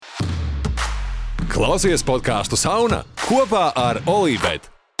Klausies podcastu Sauna kopā ar Olībet,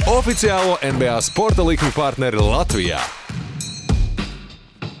 oficiālo NBA sporta likmi partneri Latvijā.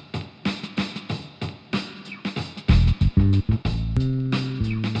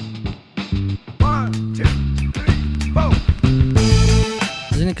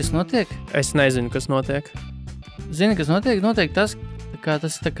 Zini, kas notiek? Es nezinu, kas notiek. Zini, kas notiek? Notiek tas, kā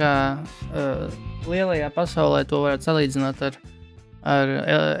lielajā pasaulē to varētu salīdzināt ar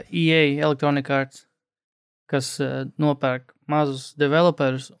EA Electronic Arts, kas nopērk mazus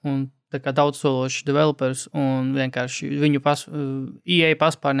developerus un tā kā daudzsološus developerus un vienkārši viņu EA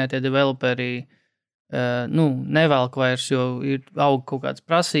paspārnētie developeri nevelk vairs, jo ir aug kaut kādas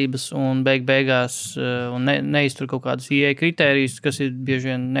prasības un beigās un neiztur kaut kādus EA kritērijus, kas ir bieži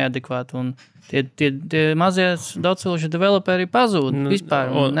vien neadekvāti un tie mazie daudzsološie developer pazūd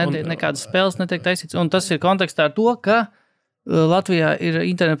vispār. Nekādas spēles netiek taisīts. Un tas ir kontekstā ar to, ka Latvijā ir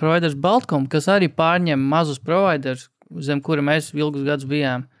internet providers Baltcom, kas arī pārņem mazus providers, zem kura mēs ilgus gadus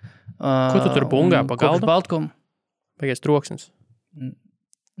bijām. Ko tu tur bungā pa galdu? Baltcom. Pagaies troksnis.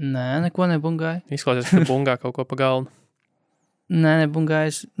 Nē, neko nebungāju. Izklausies, ka bungā kaut ko pa galdu. Nē,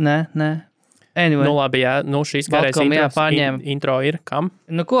 nebungājis. Nē. Anyway. Nu labi, jā. Nu šīs garais intro ir kam?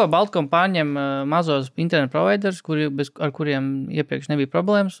 Nu ko, Baltcom pārņem mazos internet providers, ar kuriem iepriekš nebija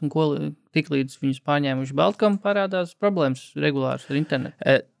problēmas, un ko tik līdz viņus pārņēmuši Baltcom parādās problēmas regulārs ar internetu.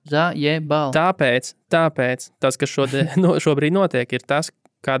 Zājebal. Tāpēc tas, kas šobrīd notiek, ir tas,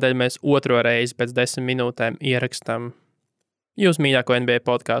 kādēļ mēs otro reizi pēc 10 minūtēm ierakstām jūs mīļāko NBA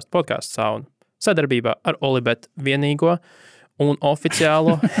podcastu Sauna sadarbībā ar Olībet vienīgo un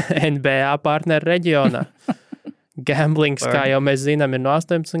oficiālo NBA partneru reģionā. Gamblings, kā jau mēs zinām, ir no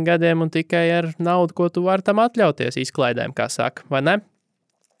 18 gadiem un tikai ar naudu, ko tu vari tam atļauties izklaidēm, kā saka, vai ne?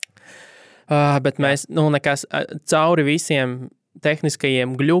 Bet mēs, nekas cauri visiem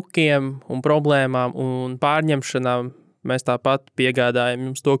tehniskajiem gļukiem un problēmām un pārņemšanām mēs tāpat piegādājam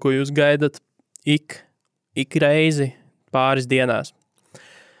jums to, ko jūs gaidat ik reizi pāris dienās.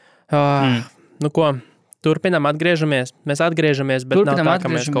 Nu ko, turpinām, atgriežamies. Mēs atgriežamies, bet nav tā, ka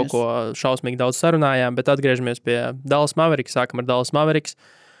mēs kaut ko šausmīgi daudz sarunājām, bet atgriežamies pie Dallas Mavericks. Sākam ar Dallas Mavericks.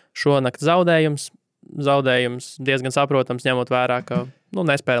 Šonakt zaudējums diezgan saprotams, ņemot vērā, ka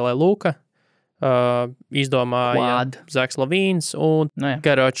nespēlē Luka, izdomāja Zaks Lavīns un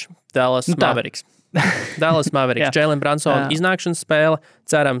Karoč Dallas Mavericks. Dallas Mavericks, Jalen Brunson iznākšanas spēle.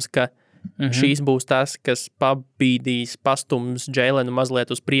 Cerams, ka šīs būs tas, kas pabīdīs, pastums Jalenu mazliet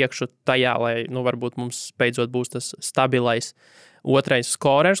uz priekšu tajā, lai, varbūt mums beidzot būs tas stabilais otrais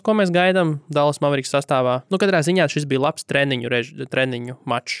skorers, ko mēs gaidām Dallas Mavericks sastāvā. Katrā ziņā šis bija labs treniņu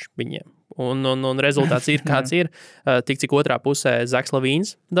mačs viņiem. Un rezultāts ir, kāds ir. Tik cik otrā pusē Zaks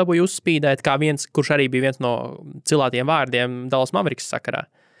Lavīns dabūja uzspīdēt, kā viens, kurš arī bija viens no cilātiem vārdiem Dallas Mavericks sakarā.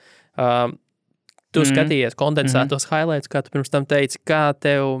 Tu skatījies kondensētos highlights, kā tu pirms tam teici, kā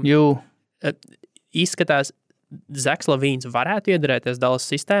tev izskatās Zaks Lavīns varētu iedarēties Dallas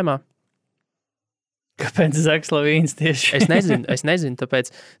sistēmā? Kāpēc Zaks Lavīns tieši? Es nezinu, tāpēc,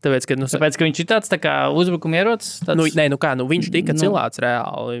 ka viņš ir tāds tā kā uzbrukuma ierocis? Viņš tika cilāts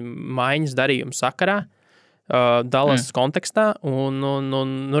reāli maiņas darījuma sakarā Dallas kontekstā, un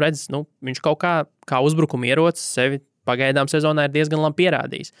redz, viņš kaut kā uzbrukuma ierocis sevi pagaidām sezonā ir diezgan labi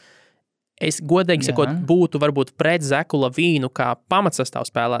pierādījis. Es godīgi sakot, būtu varbūt pret Zaku Lavīnu kā pamatsastāv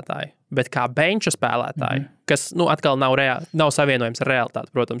spēlētāju, bet kā benča spēlētāju, kas, atkal nav savienojams ar realitāti,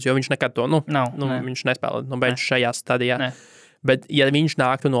 protams, jo viņš nekad to, viņš nespēlē no benča šajā stadijā. Bet, ja viņš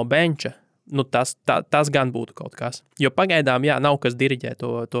nāktu no benča, tas gan būtu kaut kas. Jo pagaidām, nav kas diriģē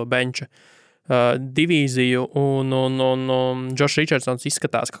to benča divīziju, un Josh Richardsons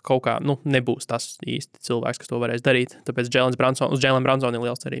izskatās, ka kaut kā, nebūs tas īsti cilvēks, kas to varēs darīt, tāpēc uz Jalen Brunson ir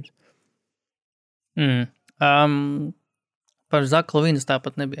liels cerības. Par Zaku Lavīnas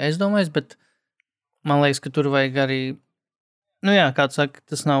tāpat nebija aizdomājis, bet man liekas, ka tur vajag arī, kā tu saki,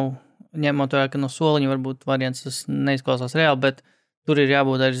 tas nav ņemot vērā, ka no soliņa varbūt variants tas neizklausās reāli, bet tur ir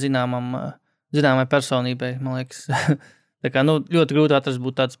jābūt arī zināmai personībai, man liekas. Tā kā, ļoti grūti atrast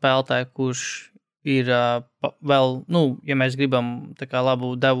būt tādu spēlētāju, kurš ir vēl, ja mēs gribam tā kā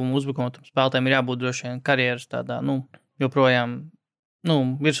labu devumu uzbrukumu, tad spēlētājiem ir jābūt droši vien karjeras tādā, joprojām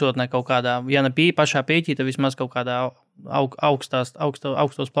virsotnē kaut kādā, ja ne pašā pieķī, tad vismaz kaut kādā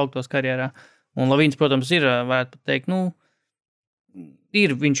augstos plauktos karjerā. Un Lavīns, protams, ir, varētu pat teikt,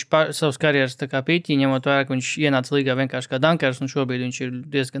 ir viņš savas karjeras tā kā pieķī, ņemot vērā, ka viņš ienāca līgā vienkārši kā dankers, un šobrīd viņš ir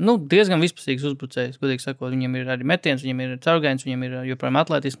diezgan vispusīgs uzbrucējs, godīgi sakot, viņam ir arī metiens, viņam ir caurgājiens, viņam ir joprojām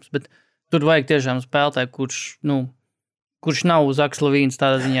atletisms, bet tur vajag tiešām spēlētāju, kurš nav Zaks Lavīns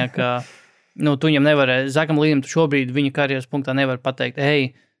tādā ziņā, ka tu viņam nevarēji, Zakam Lavīnam šobrīd viņa karjeras punktā nevar pateikt,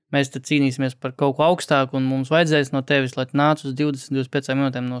 mēs te cīnīsimies par kaut ko augstāku, un mums vajadzēs no tevis, lai nāc uz 20-25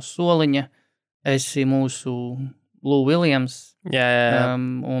 minūtēm no soliņa. Esi mūsu Lou Williams. Jā.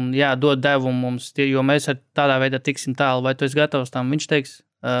 Un dod devumu mums, jo mēs ar tādā veidā tiksim tālu. Vai tu esi gatavs tam? Viņš teiks,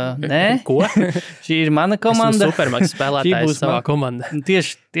 nē. Ko? Šī ir mana komanda. Esmu Supermax spēlētājs savā komandā.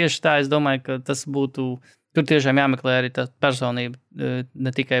 Tieši tā, es domāju, ka tas būtu, tur tiešām jāmeklē arī tā personība,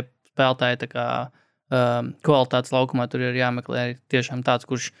 ne tikai spēlētāji tā kā kvalitātes laukumā, tur ir jāmeklē arī tiešām tāds,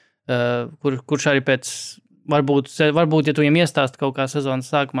 kurš arī pēc, varbūt, ja tu viņam iestāsti kaut kā sezonas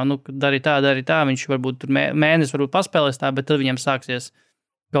sākumā, dari tā, viņš varbūt tur mēnesi varbūt paspēlēs tā, bet tad viņam sāksies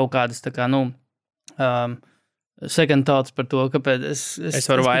kaut kādas tā kā, second thoughts par to, kāpēc es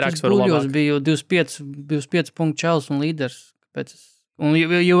varu vairāk, varu labāk. Biju 25 punktu čels un līders, kāpēc un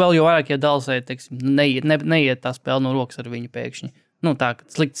jo vairāk, ja Dalsai, teiksim, neiet tā spēle no rokas ar viņu pēkšņi. Tā, kad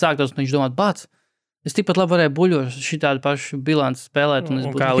slikti sāktos, viņš domāt, bāc, es tikpat labi varēju buļos šitādu pašu bilanci spēlēt, un es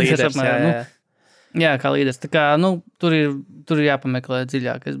būtu kā līderis, jā, kā līderis. Tā kā, tur ir jāpameklē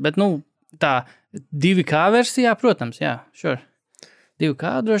dziļāk. Bet, tā, 2K versijā, protams, jā, sure.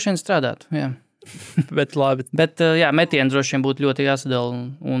 2K droši vien strādātu, jā. Bet labi. Bet, jā, metieni droši vien būtu ļoti jāsadala,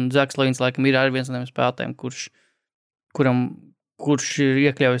 un Zaks Līns, laikam, ir arī viens no tiem spēlētājiem, kurš ir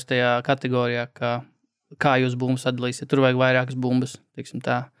iekļaujas tajā kategorijā, kā jūs bumbas atdalīsiet. Tur vajag vairākas bumbas, teiksim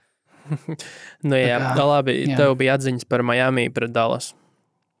tā. Labi, tev bija atziņas par Miami pret Dallas.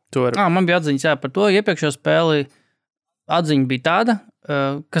 Man bija atziņas, par to. Iepriekšējā spēli atziņa bija tāda,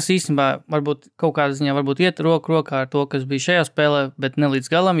 kas īstenībā varbūt kaut kādā ziņā varbūt iet roku rokā ar to, kas bija šajā spēlē, bet ne līdz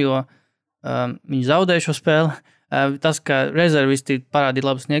galam, jo viņi zaudēja šo spēli. Tas, ka rezervisti parādīja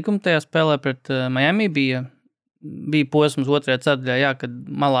labu sniegumu tajā spēlē pret Miami, bija posms otrajā ceturtajā, kad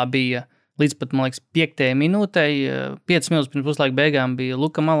malā bija līdz pat, man liekas, 5. minūtei, 5 minūtes pirms puslaika beigām bija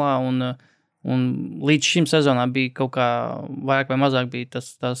Luka malā, un līdz šim sezonā bija kaut kā vairāk vai mazāk bija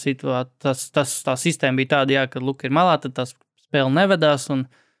tā sistēma bija tāda, ka Luka ir malā, tad tā spēle nevedās, un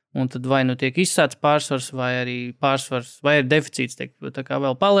tad vai tiek izsāts pārsvars, vai arī pārsvars, vai ir deficīts tiek tā kā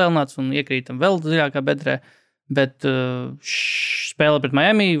vēl palielināts un iekrītam vēl dziļākā bedrē, bet spēle pret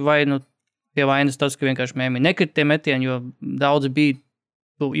Miami vai pie vainas tas, ka vienkārši Miami nekrit tie metieni, jo daudzi bija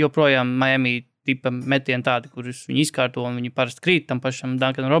joprojām Miami tipa metieni tādi, kurus viņi izkārto un viņi parasti krīt tam pašam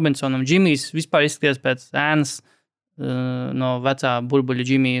Duncanam Robinsonam. Džimijs vispār izskaties pēc ēnas no vecā burbuļa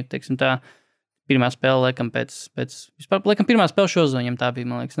Džimija, teiksim tā, pirmā spēle, laikam pirmā spēle šo viņam tā bija,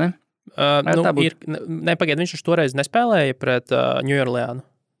 man liekas, ne? Pagaid, viņš toreiz nespēlēja pret New Orleanu.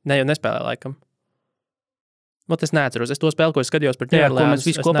 Ne, jau nespēlēja, laikam. Es neatceros. Es to spēli, ko es skatījos par New Orleanu. Ko mēs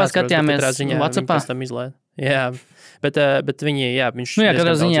visi kopā skatījāmies WhatsAppā. Jā, bet viņi, viņš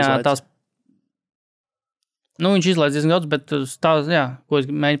katrā ziņā tās. Viņš izlaiž diezgan daudz, bet ko es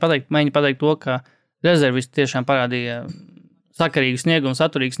mēģinu pateikt to, ka rezervisti tiešām parādīja sakarīgu sniegumu,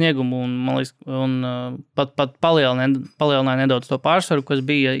 saturīgu sniegumu, un, man liekas, pat palielināja nedaudz to pārsvaru, kas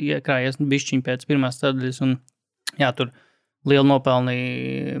bija iekrājies bišķiņ pēc pirmās ceturdaļas, un tur lielu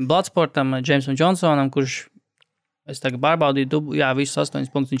nopelnīja Bloodsportam, Jamesam Johnsonam, kurš es tagad pārbaudīju, visus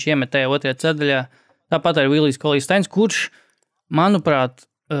 8 punktus viņš iemetēja otrajā ceturdaļā. Tāpat arī Willijs Cauley-Steins, kurš, manuprāt,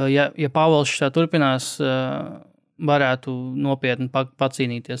 ja Pāvels šitā turpinās, varētu nopietni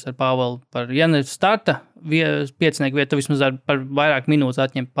pacīnīties ar Pāvelu par, ja ne starta piecinieku vietu, vismaz par vairāk minūtes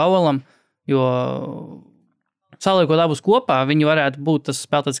atņemt Pāvelam, jo saliekot abus kopā, viņi varētu būt tas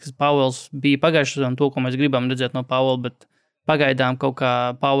spēlētājs, kas Pāvels bija pagājušajā sezonā, to, ko mēs gribam redzēt no Pāvela, bet pagaidām kaut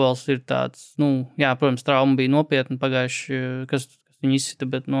kā Pāvels ir tāds, protams, trauma bija nopietna pagājuši, kas viņu izsita,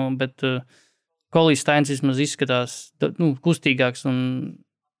 bet Cauley-Steins vismaz izskatās kustīgāks un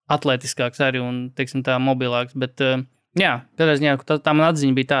atletiskāks arī un, teiksim tā, mobilāks, bet kādā ziņā, tā man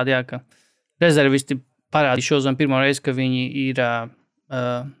atziņa bija tāda, ka rezervisti parādīja šo zonu pirmo reizi, ka viņi ir,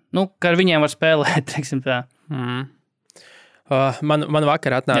 ka ar viņiem var spēlēt, teiksim tā. Man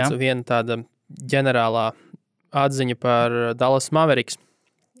vakar atnāca viena tāda ģenerālā atziņa par Dallas Mavericks,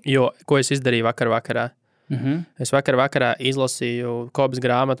 ko es izdarīju vakarā. Es vakarā izlasīju Kobes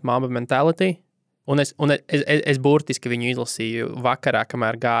grāmatu Mamba Mentality, un es burtiski viņu izlasīju vakarā,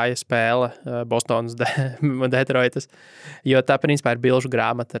 kamēr gāja spēle Bostonas Detroitas, jo tā principā ir bilžu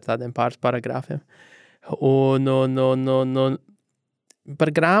grāmata ar tādiem pāris paragrāfiem. Un par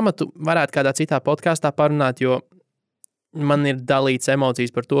grāmatu varētu kādā citā podkāstā parunāt, jo man ir dalīts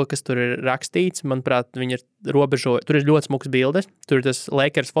emocijas par to, kas tur ir rakstīts. Manuprāt, viņi ir robežojuši. Tur ir ļoti smuks bildes. Tur ir tas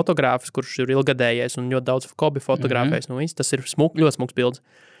Lakers fotogrāfs, kurš ir ilgadējies un ļoti daudz Kobe fotogrāfēs. Tas ir ļoti smuks bildes.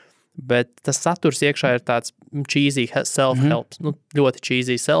 Bet tas saturs iekšā ir tāds cheesy self-helps. Ļoti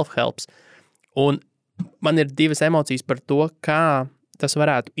cheesy self-helps. Un man ir divas emocijas par to, kā tas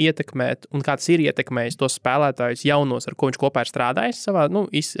varētu ietekmēt, un kā tas ir ietekmējis tos spēlētājus jaunos, ar ko viņš kopā ir strādājis savā,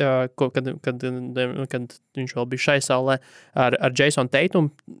 kad viņš vēl bija šai saulē ar Jasonu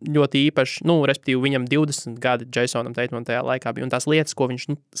Tatumu, ļoti īpaši, respektīvi viņam 20 gadi Jasonam Tatumam tajā laikā bija, un tās lietas, ko viņš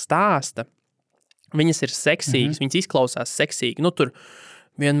stāsta, viņas ir seksīgas, viņas izklausās seksīgi, tur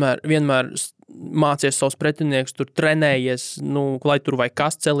vienmēr mācies savus pretinieks, tur trenējies, lai tur vai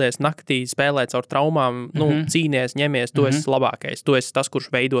kas celies naktī, spēlēt caur traumām, cīnies, ņemies, tu esi labākais, tu esi tas, kurš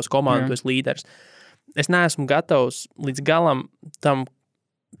veidos komandu, tu esi līderis. Es neesmu gatavs līdz galam tam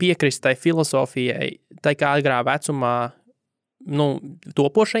piekrist tai filozofijai, tai kā agrā vecumā,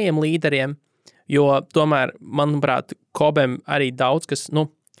 topošajiem līderiem, jo tomēr, manuprāt, Kobem arī daudz, kas,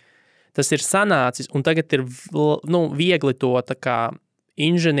 tas ir sanācis, un tagad ir, viegli to tā kā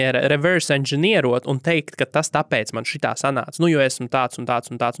reverse engineerot un teikt, ka tas tāpēc man šitā sanāca. Jo esmu tāds un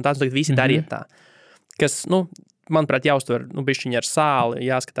tāds un tāds un tāds, tagad visi dariet tā. Kas, manuprāt, jāuztver, bišķiņi ar sāli,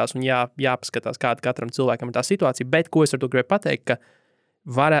 jāskatās un jāpaskatās, kāda katram cilvēkam ir tā situācija, bet ko es ar to gribēju pateikt,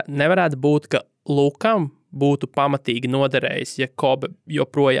 ka nevarētu būt, ka Lukam būtu pamatīgi noderējis, ja Kobe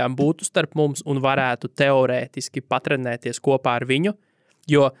joprojām būtu starp mums un varētu teorētiski patrenēties kopā ar viņu,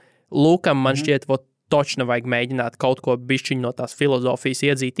 jo Lukam man šķiet, točna vajag mēģināt kaut ko bišķiņu no tās filozofijas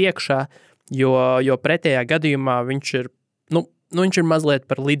iedzīt iekšā, jo pretējā gadījumā viņš ir, viņš ir mazliet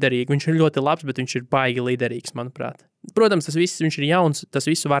par liderīgu, viņš ir ļoti labs, bet viņš ir baigi liderīgs, manuprāt. Protams, viņš ir jauns, tas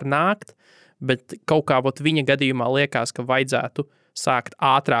visu var nākt, bet kaut kā viņa gadījumā liekas, ka vajadzētu sākt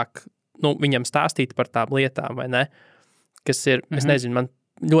ātrāk, viņam stāstīt par tām lietām, vai ne? Kas ir, es nezinu, man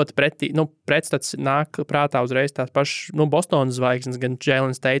ļoti pretstats nāk prātā uzreiz tās pašas, Bostonas zvaigznes, gan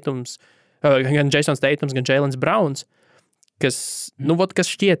Jasons Tatums, gan Jaylen Browns, kas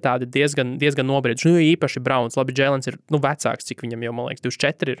šķiet tādi diezgan nobrieduši. Īpaši Browns, labi, Jaylens ir, vecāks, cik viņam jau, man liekas,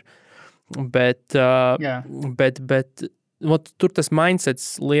 24 ir. Bet tur tas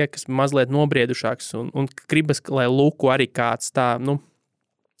mindsets liekas mazliet nobriedušāks un gribas, lai Luku arī kāds tā,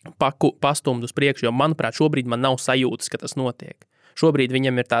 pastumd uz priekšu, jo, manuprāt, šobrīd man nav sajūtas, ka tas notiek. Šobrīd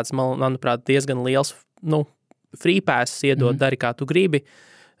viņam ir tāds, manuprāt, diezgan liels, free pass iedot, dari kā tu gribi.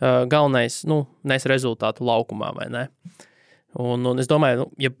 Galvenais, nes rezultātu laukumā, vai ne? Un es domāju,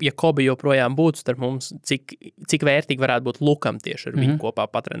 ja Kobe joprojām būtu starp mums, cik vērtīgi varētu būt Lukam tieši ar viņu kopā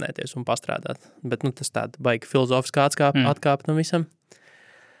patrenēties un pastrādāt. Bet, tas tāda baigi filozofiski atkāpt no visam.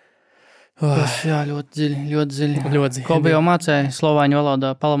 Jā, ļoti dziļi. Kobe jau mācēja slovāņu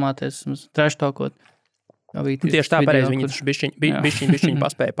valodā palamāties, treštokot. Tieši tā pareizi viņi bišķiņi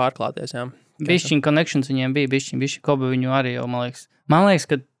paspēja pārklāties, jā. Bišķiņi connections viņiem bija, bišķiņi Kobe viņu arī jau, man liekas. Man liekas,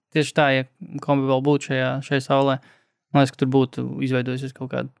 ka tieši tā, ja Kobe vēl būtu šajā saulē, man liekas, ka tur būtu izveidojusies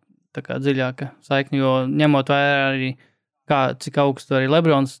kaut kāda tā kā dziļāka saikni, jo ņemot vērā arī, cik augstu arī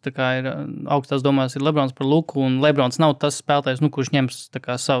Lebrons, tā kā ir augstās domās ir Lebrons par Luku, un Lebrons nav tas spēlētājs, kurš ņems tā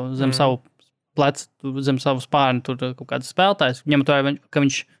kā zem savu plecu, zem savu spārni, tur kaut kāds spēlētājs, ņemot vērā, ka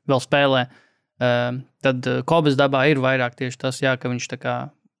viņš vēl spēlē, tad Kobes dabā ir vairāk tieši tas, ka viņš tā kā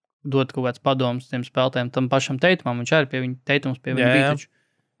dot kaut kāds padoms tiem spēlētājiem, tam pašam Tatumam, viņš arī pie viņa, Tatums pie viņa bija taču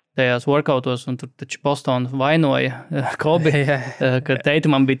tajās workoutos, un tur taču Boston vainoja Kobe, ka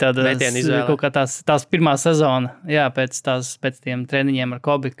Tatumam bija tāda kaut kā tās pirmā sezona, pēc tiem treniņiem ar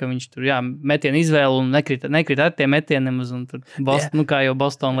Kobe, ka viņš tur, metienu izvēlu un nekrita ar tiem metieniem, un tur Boston, kā jau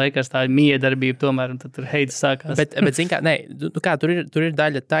Boston Lakers, tā miedarbība tomēr, un tad tur heids sākās. Bet zin kā, tur ir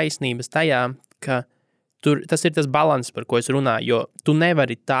daļa taisnības tajā, ka tas ir tas balans, par ko es runāju, jo tu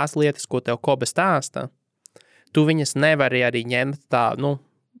nevari tās lietas, ko tev Kobe stāsta, tu viņas nevari arī ņemt tā,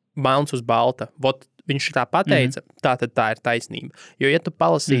 melns uz balta. Viņš tā pateica, tā ir taisnība. Jo, ja tu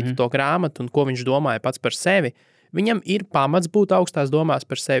palasītu to grāmatu un ko viņš domāja pats par sevi, viņam ir pamats būt augstās domās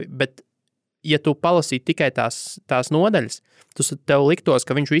par sevi, bet ja tu palasītu tikai tās nodaļas, tev liktos,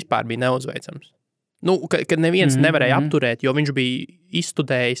 ka viņš vispār bija neuzveicams. Kad neviens nevarēja apturēt, jo viņš bija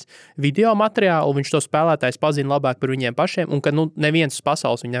izstudējis video materiālu, viņš to spēlētājs pazina labāk par viņiem pašiem, un ka neviens uz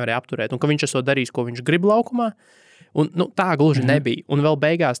pasaules viņu nevarēja apturēt, un ka viņš esot darījis, ko viņš grib laukumā, un tā gluži nebija. Un vēl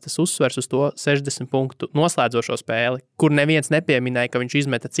beigās tas uzsvers uz to 60 punktu noslēdzošo spēli, kur neviens nepieminēja, ka viņš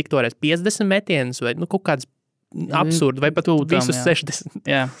izmeta cik toreiz 50 metienus, vai kaut kāds absurdi, vai pat visus 60.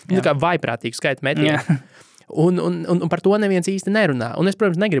 Kā vaiprātīgi skaita metienu. Un par to neviens īsti nerunā. Un es,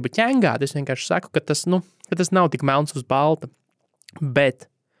 protams, negribu ķengāt, es vienkārši saku, ka tas nav tik melns uz balta. Bet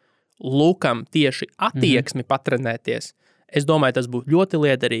Lukam tieši attieksmi patrenēties, es domāju, tas būtu ļoti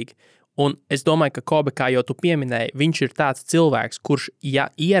liederīgi. Un es domāju, ka Kobe, kā jau tu pieminēji, viņš ir tāds cilvēks, kurš, ja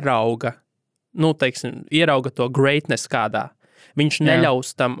ierauga to greatness kādā, viņš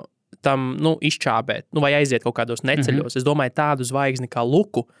neļaus tam izčābēt, vai aiziet kaut kādos neceļos. Es domāju, tādu zvaigzni kā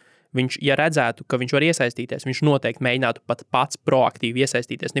Luku, viņš, ja redzētu, ka viņš var iesaistīties, viņš noteikti mēģinātu pat pats proaktīvi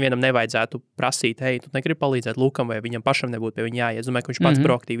iesaistīties. Nevienam nevajadzētu prasīt, hei, tu negribi palīdzēt Lukam, vai viņam pašam nebūtu pie viņa jāiet. Es domāju, ka viņš pats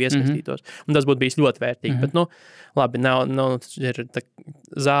proaktīvi iesaistītos. Un tas būtu bijis ļoti vērtīgi. Bet, labi, nav ir tā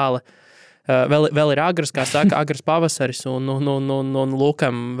zāle. Vēl ir agrs, kā saka, agrs pavasaris, un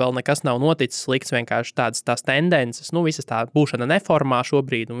Lukam vēl nekas nav noticis slikts, vienkārši tās tendences, visas tā būšana neformā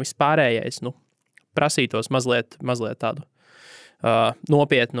šobrīd, un viss pārējais, prasītos mazliet tādu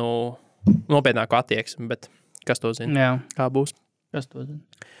nopietnāku attieksmi, bet kas to zina? Jā. Kā būs? Kas to zina?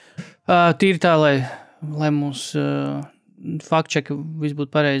 Tīri tā, lai mums faktčeki viss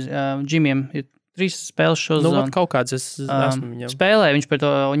būtu pareizi. Džimiem ir 3 spēles šo sezonu. Kaut kāds es esmu viņam. Spēlēja viņš par to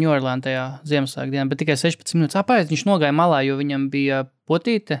New Orleans tajā Ziemassvētku dienā, bet tikai 16 minūtes. Apēc viņš nogāja malā, jo viņam bija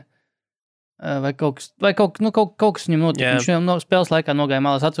potīte vai kaut kas viņam notika. Jā. Viņš no spēles laikā nogāja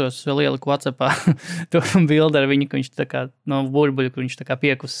malā. Es atceros, vēl ieliku WhatsAppā to bildi ar viņu, ka viņš tā kā no burbuļu, ka viņš tā kā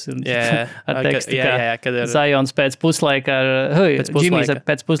piekusis ar tekstu, kad ir Zions pēc puslaika Džimmijs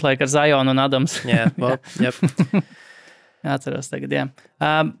pēc puslaika ar Zionu un Adams. Atceros tagad, jā.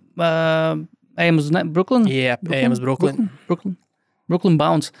 Ejam uz Brooklyn? Ejam uz Brooklyn. Brooklyn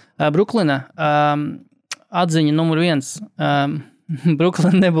Bounce. Brooklyna atziņa numur 1.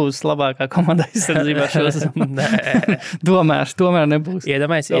 Brooklyn nebūs labākā komanda aizsardzībā šo sezonu. Tomēr nebūs. Ja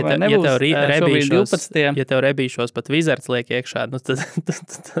tev rebīšos pat Wizards liek iekšā,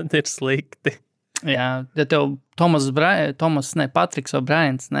 tad ir slikti. Jā, ja tev Patriks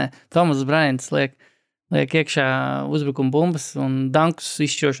O'Briens liek iekšā uzbrukuma bumbas un dankus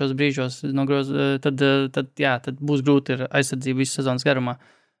izšķirošos brīžos, tad būs grūti ar aizsardzību visu sezonas garumā.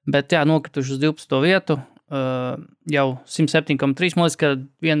 Bet nokrituši uz 12. vietu, jau 107,3. Man liekas, ka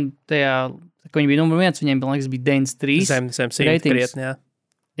ka viņi bija numur 1, viņiem bija 93. Zem 100 krietni,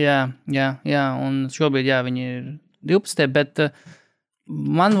 jā. Jā, un šobrīd, viņi ir 12. Bet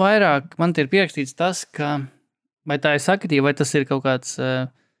man ir pierakstīts tas, ka vai tā ir sakritība, vai tas ir kaut kāds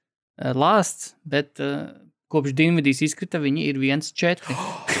lāsts, bet kopš Dinvidijs izkrita, viņi ir 1-4.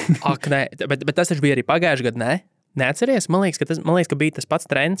 Ak, nē, bet tas taču bija arī pagājuši gadu, ne? Neatceries? Man liekas, ka bija tas pats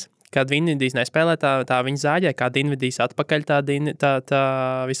trends, kad Dinvidijs nespēlē, tā viņa zāģē, kā Dinvidijs atpakaļ, tā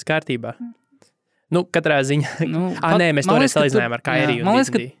viss kārtībā. Katrā ziņā. Nē, mēs toreiz salīdzinājām ar Kairiju un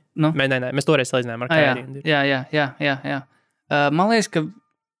Dinvidiju. Nē, mēs toreiz salīdzinājām ar Kairiju un Dinvidiju. Jā. Man liekas, ka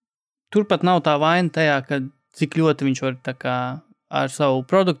turpat nav tā vaina tajā, ka cik ļoti viņš var tā kā ar savu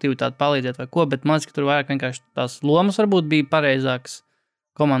produktivitāti palīdzēt vai ko, bet man liekas, ka tur vairāk vienkārši tās lomas varbūt bija pareizākas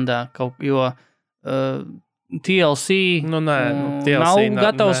komandā, jo TLC nav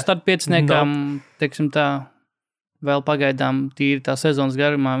gatavs starp pieciniekām, teiksim tā, vēl pagaidām tīri tā sezonas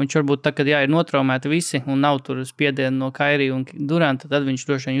garumā. Viņš varbūt tā, kad ir notraumēti visi un nav tur spiedienu no Kairija un Duranta, tad viņš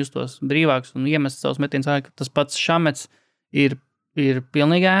droši vien justos brīvāks un iemest savus metienus. Tas pats Šamets ir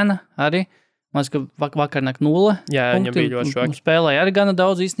pilnīgi ēna arī. Man liekas, ka vakar nak 0 Jā, punkti, viņam bija ļoti švaki. Spēlēja arī gana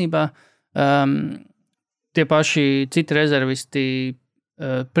daudz īstenībā. Tie paši citi rezervisti,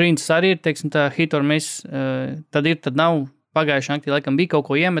 Princes arī ir, teiksim tā, hit or miss. Tad nav pagājušā naktī, laikam bija kaut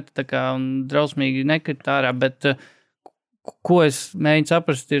ko iemeta tā kā un drausmīgi nekrita ārā, bet ko es mēģinu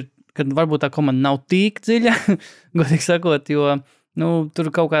saprast ir, ka varbūt tā komanda nav tik dziļa, godīgi sakot, jo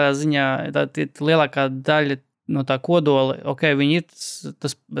tur kaut kādā ziņā tā lielākā daļa no tā kodola, viņi ir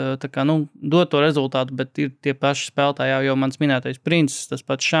tas tā kā, dod to rezultātu, bet ir tie paši spēlētāji, jau mans minētais Princes, tas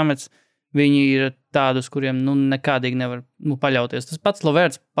pats Šamets, viņi ir tādus, kuriem nekādīgi nevar paļauties. Tas pats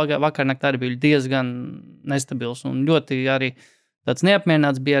Loverts vakarnakt arī bija diezgan nestabils un ļoti arī tāds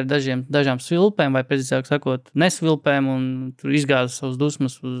neapmierināts bija ar dažām svilpēm, vai precīzāk sakot, nesvilpēm, un tur izgāza savus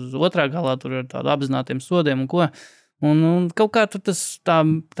dusmas uz otrā galā, tur ar tādu apzinātiem sodiem un ko. Un kaut kā tur tā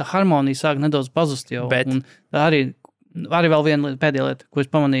harmonija sāk nedaudz pazust jau. Bet. Un arī vēl viena pēdējā lieta, ko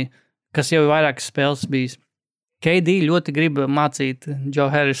es pamanīju, kas jau ir vairākas spēles bijis. KD ļoti grib mācīt Joe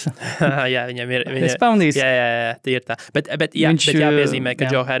Harrisu. Jā, viņam ir. Es pamanīju. Jā, tie ir tā. Bet jāpiezīmē, ka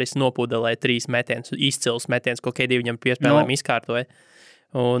Joe Harris nopūdelēja 3 metienus, izcils metienus, ko KD viņam piespēlēm izkārtoja.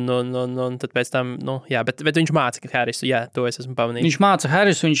 Un tad pēc tam, bet viņš māca Harrisu, to es esmu pamanījis. Viņš māca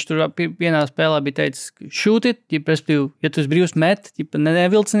Harrisu, viņš tur vienā spēlē bija teicis, shoot it, ja tu esi brīvs met,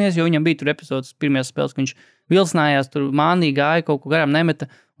 nevilcinies, jo viņam bija tur epizodes pirmajās spēles, ka viņš vilcinājās, tur mānīgi gāja, kaut ko garām nemeta,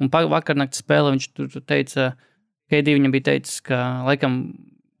 un vakarnaktas spēlē viņš tur teica, KD viņam bija teicis, ka laikam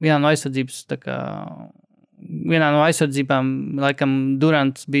vienā no aizsardzībām, laikam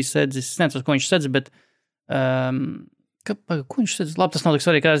Durants bija sedzis, es nezinu, ko viņš sedz, bet ko viņš teica? Labi, tas nav tik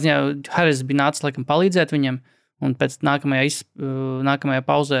svarīgi, kādā ziņā Harris bija nācis laikam palīdzēt viņam, un pēc nākamajā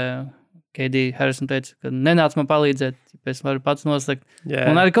pauzē KD Harrison teica, ka nenāc man palīdzēt, es varu pats noslēgt.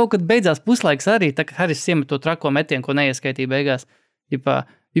 Yeah. Un arī kaut kad beidzās puslaiks arī, tā kā Harris iemet to trako metienu, ko neieskaitīja beigās.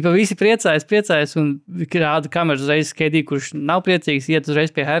 Ja visi priecājas un rāda kameras uzreiz KD, kurš nav priecīgs, iet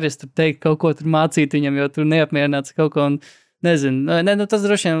uzreiz pie Harris, tur teikt kaut ko tur mācīt viņam, jo tur neapmierināts kaut ko un nezinu. Tas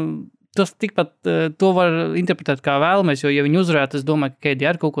droši vien, to var interpretēt kā vēlamies, jo ja viņi uzvarētu, es domāju, ka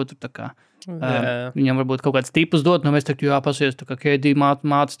KD ar kaut ko tur tā kā. Viņam varbūt kaut kāds tipus dot, mēs tā kā pasies, tā kā KD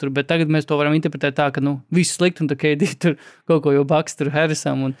māc tur, bet tagad mēs to varam interpretēt tā, ka, viss slikt un tā KD tur kaut ko jau baks tur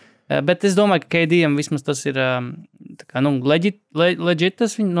Harrisam un bet es domāju, ka KD'am vismaz tas ir legit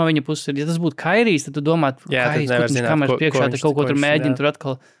tas no viņa puses ir. Ja tas būtu Kairijs, tad tu domā, Kairijs, kur viņš kameras priekšā, tad kaut ko tur mēģina, tur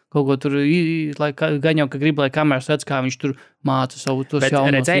atkal kaut ko tur, gan jau, ka grib, lai kameras redz, kā viņš tur māca savu tos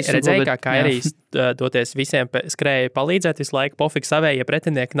jaunos. Bet redzēja, kā Kairijs doties visiem skrēja palīdzēt visu laiku, pofik savējie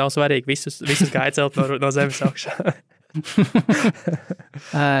pretinieki, nav svarīgi visus kāja celt no zemes augšā.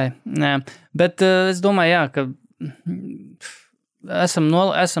 Nē, bet es domāju, jā, ka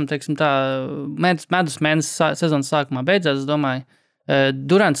esam teiksim tā, medus mēnesis sezonas sākumā beidzās, es domāju,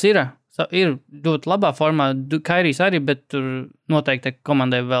 Durants ir ļoti labā formā, Kairijs arī, bet tur noteikti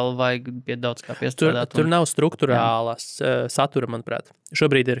komandai vēl vajag pie daudz kā piestrādāt. Tur nav struktūrālas satura, manuprāt.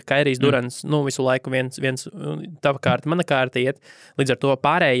 Šobrīd ir Kairijs Durants, visu laiku viens tava kārta, mana kārta iet, līdz ar to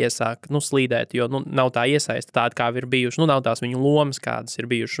pārējie sāk, slīdēt, jo, nav tā iesaista tāda, kā ir bijuši, nav tās viņu lomas, kādas ir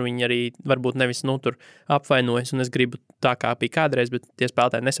bijuši, viņi arī varbūt nevis, tur apvainojas, un es gribu tā kā bija kādreiz, bet tie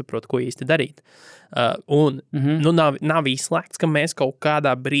spēlētāji nesaprot, ko īsti darīt. Nav izslēgts, ka mēs kaut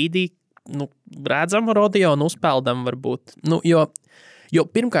kādā brīdī, redzam Rodionu uzpeldam varbūt, jo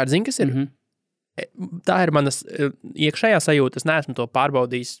pirmkārt, zin, kas ir, tā ir manas iekšējā sajūta, es neesmu to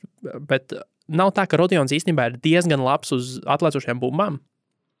pārbaudījis, bet nav tā, ka Rodions īstenībā ir diezgan labs uz atlēcošiem bumbām,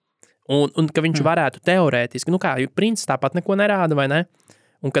 un ka viņš varētu teorētiski, princis tāpat neko nerāda, vai ne?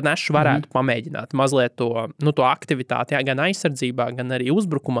 Un ka Nešs varētu pamēģināt mazliet to aktivitāti, gan aizsardzībā, gan arī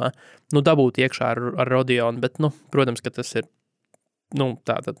uzbrukumā, dabūt iekšā ar Rodionu, bet, protams, ka tas ir,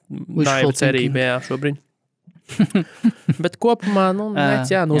 tāda naiva cerība, jā, šobrīd. Bet kopumā,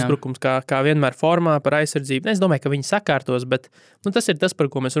 uzbrukums kā vienmēr formā par aizsardzību. Es domāju, ka viņi sakārtos, bet tas ir tas, par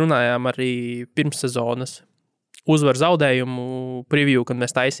ko mēs runājām arī pirms sezonas uzvaru zaudējumu preview, kad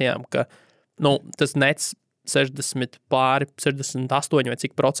mēs taisījām, ka tas Nets 68 vai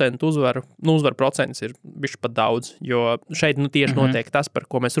cik procentu uzvaru procents ir bišķi pat daudz, jo šeit tieši notiek tas, par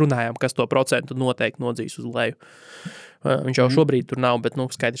ko mēs runājām, kas to procentu noteikti nodzīs uz leju. Viņš jau šobrīd tur nav, bet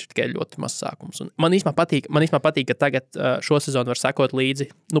skaidrs ir tikai ļoti mazs sākums. Un man īstenībā patīk, ka tagad šo sezonu var sekot līdzi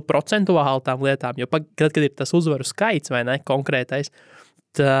procentuāli tām lietām, jo kad ir tas uzvaru skaits vai ne, konkrētais,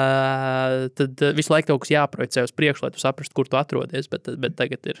 tad visu laiku kaut kas jāprojicē uz priekšu, lai tu saprastu, kur tu atrodies, bet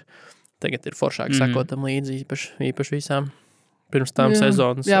tagad ir foršāk sekotam līdzi, īpaši visām pirms tām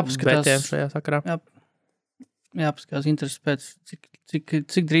sezonas betiem šajā sakarā. Jāpaskatās interesi pēc,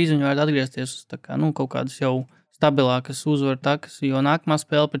 cik drīz viņi varētu atgriezties uz kaut kādas jau stabilākas uzvaru takas, jo nākamā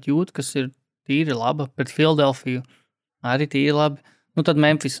spēle pret Jūtu, kas ir tīri laba, pret Philadelphiju, arī tīri labi. Tad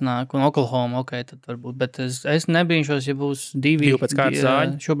Memphis nāk un Oklahoma, tad varbūt, bet es nebrīnšos, ja būs 2 pēc kārtas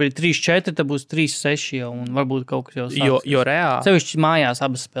zāļi. Šobrīd 3-4, tad būs 3-6 jau, un varbūt kaut kas jau sāks. Jo reāli. Sevišķi mājās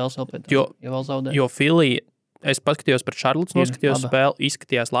abas spēles vēl pēc tam, ja vēl zaudē. Jo Philly, es paskatījos par Charlottes, noskatījos spēli,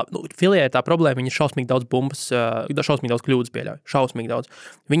 izskatījās labi. Philly ir tā problēma, viņi ir šausmīgi daudz bumbas, šausmīgi daudz kļūdas pieļauj, šausmīgi daudz.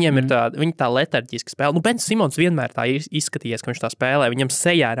 Viņiem ir viņi tā letarģiska spēle. Bens Simons vienmēr tā izskatījies, ka viņš tā spēlē, viņam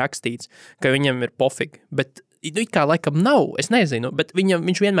sejā rakstīts, ka viņam ir pofīgi, bet kā laikam nav, es nezinu, bet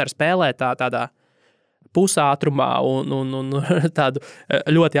viņš vienmēr spēlē tādā pusātrumā un tādu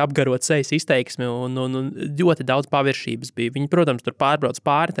ļoti apgarot sejas izteiksmi un ļoti daudz paviršības bija. Viņi, protams, tur pārbrauc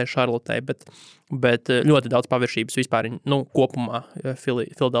pāri tai Charlottei, bet ļoti daudz paviršības vispār, kopumā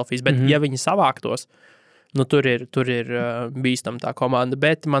Philadelphijas, bet ja viņi savāktos, tur ir bīstam tā komanda,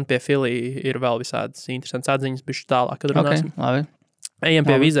 bet man pie Philly ir vēl visādas interesants atziņas, bišķi tālāk, kad runāsim. Okay, labi. Ejam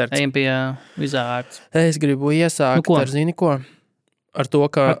pie Wizards. Ejam pie Wizards. Es gribu iesākt ar zini ko? Ar to,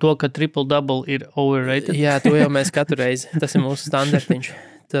 ka triple-double ir overrated. Jā, to jau mēs katru reizi. Tas ir mūsu standartiņš.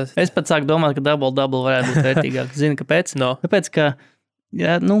 Es pat sāku domāt, ka double-double varētu būt vērtīgāk. Zini, kāpēc? No. Tāpēc, ka,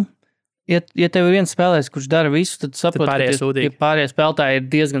 ja tev ir viens spēlējs, kurš dara visu, tad saprot, ka pārējie spēlētāji ir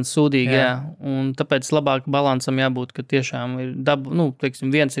diezgan sūdīgi, jā. Un tāpēc labāk balansam jābūt, ka tiešām ir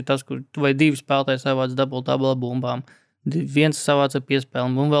viens ir tas, kur vai 2 spēlētāji savāc double-double bumbām. Viens savāc ar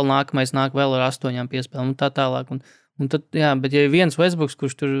piespēlēm, un vēl nākamais nāk vēl ar 8 piespēlēm, un tā tālāk. Un tad, bet ja ir viens Westbrooks,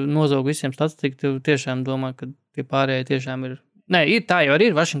 kurš tur nozaug visiem statistiku, tu tiešām domā, ka tie pārējie tiešām ir... Nē, tā jau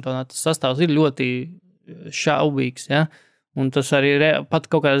arī ir Vašingtonā, tas sastāvs ir ļoti šaubīgs, ja? Un tas arī pat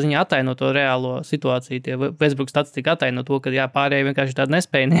kaut kādā ziņā ataino to reālo situāciju, tie Westbrooks statistika ataino to, ka pārējie vienkārši tādi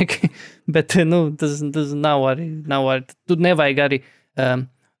nespējnieki, bet, tas nav arī, tu nevajag arī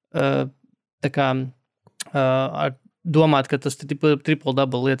tā kā domāt, ka tas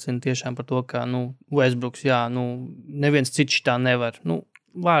triple-double liecina tiešām par to, ka, Westbrooks, neviens cits tā nevar.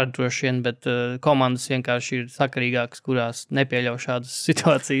 Var droši vien, bet komandas vienkārši ir sakarīgākas, kurās nepieļauj šādas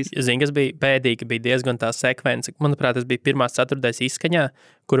situācijas. Zini, kas bija bēdīgi, ka bija diezgan tā sekvence. Manuprāt, tas bija pirmās ceturtais izskaņā,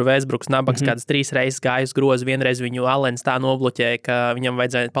 kuru Westbrooks nabaks kādas 3 reizes gāja uz grozu. Vienreiz viņu Allens tā nobloķēja, ka viņam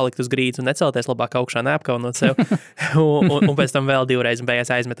vajadzēja palikt uz grīdas un necelties labāk augšā, neapkaunot sev. un pēc tam vēl 2 reizes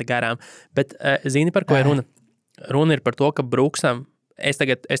beigās aizmeta garām. Bet zini, par ko ir runa? Runa ir par to, ka Brooksam, es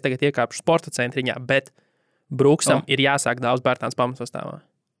tagad iekāpšu sporta centriņā, bet Brooksam ir jāsāk daudz Bērtāns pamatsastāvā.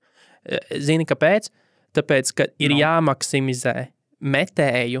 Zini, kāpēc? Tāpēc, ka ir jāmaksimizē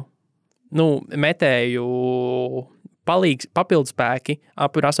metēju papildspēki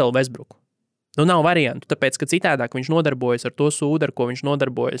ap Russellu Westbrooku. Nav variantu, tāpēc, ka citādāk viņš nodarbojas ar to sūdu, ar ko viņš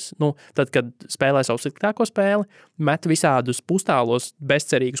nodarbojas. Tad, kad spēlē savu sliktāko spēli, met visādus pustālos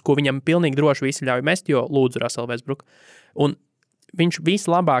bezcerīgus, ko viņam pilnīgi droši visi ļauj mest, jo lūdzu Russellu Westbrooku. Un viņš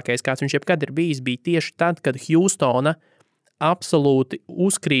vislabākais, kāds viņš jebkad ir bijis, bija tieši tad, kad Houstona absolūti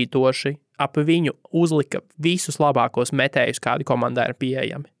uzkrītoši ap viņu uzlika visus labākos metējus, kādi komandā ir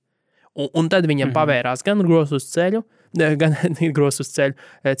pieejami. Un tad viņam pavērās gan grozs uz ceļu,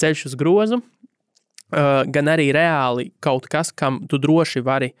 ceļš uz grozu, gan arī reāli kaut kas, kam tu droši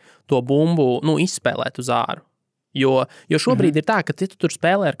vari to bumbu izspēlēt uz āru. Jo šobrīd ir tā, ka tu tur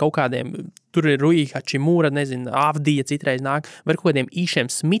spēlē ar kaut kādiem, tur ir Rui Hachimura, Avdija citreiz nāk, vai kaut kādiem īšiem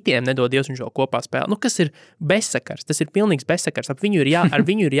Smitiem nedod Dievs viņš vēl kopā spēlē. Kas ir bezsakars, tas ir pilnīgs bezsakars. Ar viņu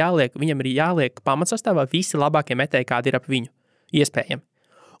ir jāliek, viņam ir jāliek pamatsastāvā visi labākie metēji, kādi ir ap viņu, iespējami.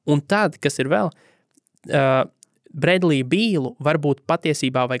 Un tad, kas ir vēl, Bradley Bealu varbūt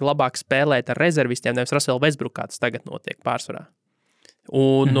patiesībā vajag labāk spēlēt ar rezervistiem, nevis Russellu Westbrooku, kā tas tagad notiek pārsvarā.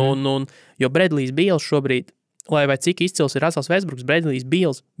 Jo Bradleys Beals šobrīd, lai vai cik izcils ir Russells Westbrooks, Bradleys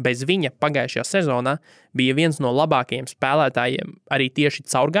Beals bez viņa pagājušajā sezonā bija viens no labākajiem spēlētājiem arī tieši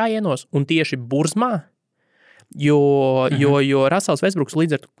caurgājienos un tieši burzmā, jo Russells Westbrooks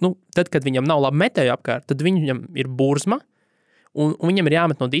līdz ar, tad, kad viņam nav labi metēju apkārt, tad viņam ir burzma un viņam ir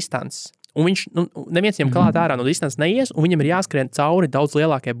jāmet no distances. Un viņš, neviens viņam klāt ārā no distances neies, un viņam ir jāskrien cauri daudz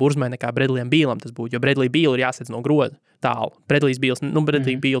lielākai burzmai nekā Bradleyam Bealam tas būtu, jo Bradley Beal ir jāsedz no groza tālu. Bradley Beal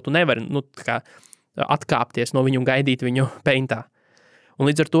tu nevari, atkāpties no viņu un gaidīt viņu peintā. Un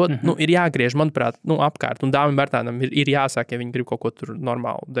līdz ar to ir jāgriež, manuprāt, apkārt. Un Dāvim Bērtānam ir jāsāk, ja viņi grib kaut ko tur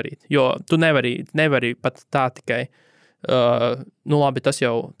normāli darīt. Jo tu nevari pat tā tikai, labi, tas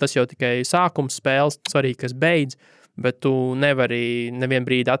jau tikai sākums spēles, svarīgi, kas beidz, bet tu nevari nevien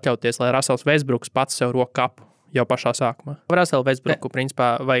brīdi atļauties, lai Russells Westbrooks pats sev roku kapu jau pašā sākumā. Russellu Westbrooku,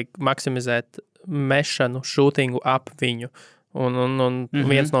 principā, vajag maksimizēt mešanu, šūtingu ap viņu. Un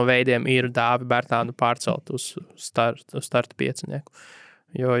viens no veidiem ir Dāvi Bērtānu pārcelt uz starta piecinieku.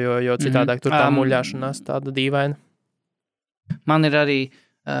 Jo citādāk tur tā muļāšanās tāda dīvaina. Man ir arī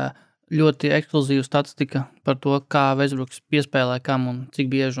ļoti ekskluzīva statistika par to, kā Westbrooks piespēlē kam un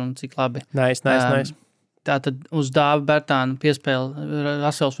cik bieži un cik labi. Nice. Tātad uz Dāvi Bērtānu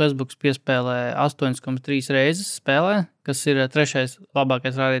Russells Westbrooks piespēlē 8,3 reizes spēlē, kas ir 3.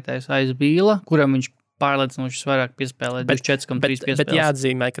 labākais rādītājs aiz Bīla, kuram viņš pārliecinoši vairāk piespēlēt, 24,3 piespēles. Bet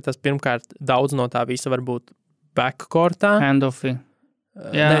jāatzīmē, ka tas pirmkārt daudz no tā visa var būt backcourtā. Handoffi.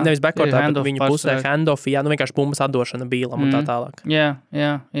 Nevis backcourtā, bet viņu pusē handoffi, vienkārši bumbas atdošana Bīlam un tā tālāk. Jā.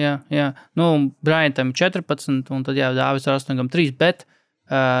 Bryantam 14, un tad Dāvis ar 8,3, bet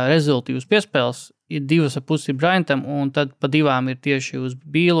rezultīvas piespēles ir 2,5 ir Bryantam, un tad pa 2 ir tieši uz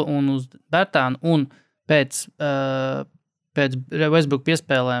Bīlu un uz Bērtānu, un pēc Westbrook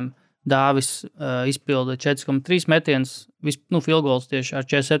piespēlēm Dāvis izpilda 4,3 metienus, field goals tieši ar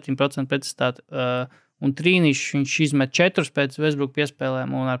 47% precizitāti, un trīnišs viņš izmet 4 pēc Westbrook piespēlēm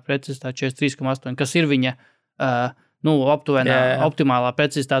un ar precizitāti 43,8, kas ir viņa aptuvenā optimālā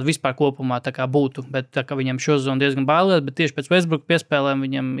precizitāte vispār kopumā tā kā būtu, bet tā kā viņam šo sezonu diezgan bailēs, bet tieši pēc Westbrook piespēlēm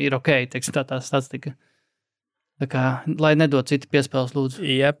viņam ir ok, teiksim, tā statistika. Tā kā, lai nedod citi piespēles, lūdzu.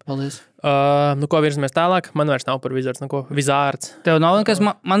 Jep. Paldies. Ko virzamies tālāk? Man vairs nav par Wizards neko. Wizards. Tev nav nekas,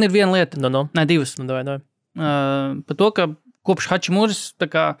 man ir viena lieta. Ne, 2. Davai. Par to, ka kopš Hachimuras tā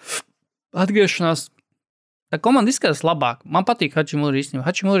kā atgriešanās, tā komanda izskatās labāk. Man patīk Hachimura īstenībā.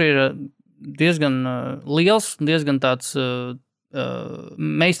 Hachimura ir diezgan liels, diezgan tāds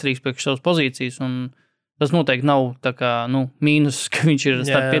meistarīgs priekš savas pozīcijas, un tas noteikti nav tā kā, mīnus, ka viņš ir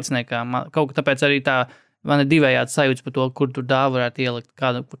starp pieciniekā. Kaut kā tāpēc arī tā man ir divējāds sajūts par to, kur tur Dāvu varētu ielikt,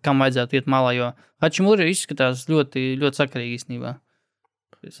 kam vajadzētu iet malā, jo Hachimura izskatās ļoti, ļoti sakarīgi īstenībā.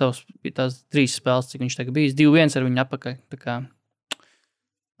 Tās 3 spēles, cik viņš tagad bijis, 2-1 ar viņu apakaļ, tā kā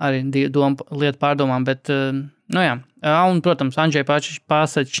arī lieta pārdomām, bet, un, protams, Andžej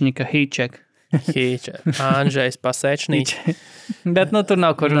Pasečņika heat check. Andžejs Pasečnīčs. Bet, tur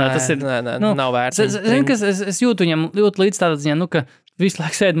nav ko runāt. Tas ir, nav vērts. Es jūtu viņam ļoti līdz tādā ziņā, ka visu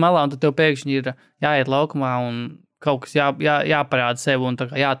laiku sēdi malā, un tev pēkšņi ir jāiet laukumā, un kaut kas jāparāda sev, un tā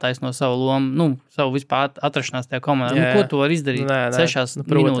kā jātaisno savu lomu, savu vispār atrašanās tajā komandā. Ko tu vari izdarīt 6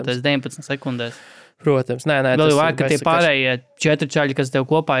 minūtēs, 19 sekundēs? Protams, nē. Vēl jau vajag, ka tie pārējie 4 čaļi, kas tev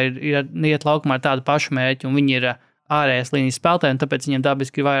kopā ir iet laukumā ar tādu pašu mērķi, un viņi ir ārējās līnijas spēlētāji, un tāpēc viņiem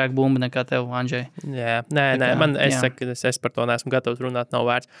dabiski ir vairāk bumba nekā tev, Andžej. Jā, nē, saku, es par to neesmu gatavs runāt, nav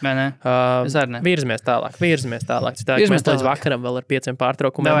vērts. Nē, es arī ne. Virzamies tālāk. Citādi, mēs līdz vakaram vēl ar 5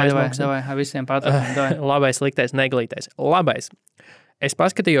 pārtraukumiem aizmauksim. Davai, ar visiem pārtraukumiem. Labais, sliktais, neglītais. Labais. Es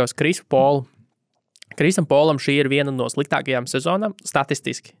paskatījos Krisu Polu. Krisam Polam šī ir viena no sliktākajām sezonām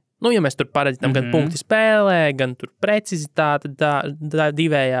statistiski. Ja mēs tur paredzam gan punkti spēlē, gan tur precizitāte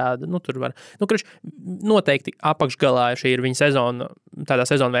divējādi, tur var. Noteikti apakšgalā šī ir viņa sezona, tādā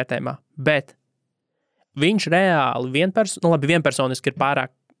sezonu vērtējumā. Bet viņš reāli vienpersoniski ir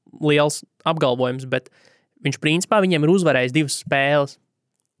pārāk liels apgalvojums, bet viņš principā viņiem ir uzvarējis 2 spēles.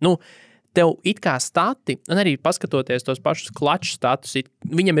 Tev it kā stati, un arī paskatoties tos pašus klaču status,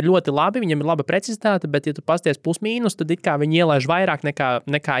 viņam ir ļoti labi, viņam ir laba precizitāte, bet, ja tu pasties plus mīnus, tad it kā viņi ielaiž vairāk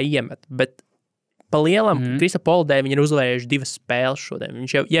nekā iemet. Bet pa lielam Krisa Pola dēļ viņi ir uzvarējuši 2 spēles šodien.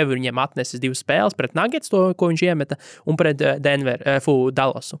 Viņš jau viņiem atnesis 2 spēles pret Nuggets, to, ko viņš iemeta, un pret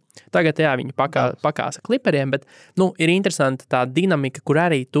Dallasu. Tagad, viņi pakāsa Clipperiem, bet, ir interesanti tā dinamika, kur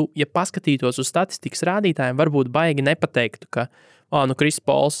arī tu, ja paskatītos uz statistikas rādītājiem, varbūt baigi nepateiktu, ka Kris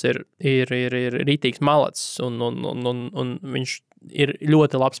Pols ir rītīgs malacis, un viņš ir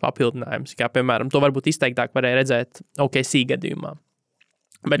ļoti labs papildinājums, kā, piemēram, to varbūt izteiktāk varēja redzēt OKC gadījumā.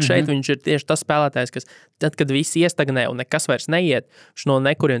 Bet šeit viņš ir tieši tas spēlētājs, kas tad, kad visi iestagnē un nekas vairs neiet, viņš no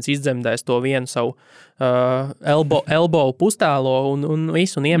nekurienes izdzemdēs to vienu savu elbow pustālo un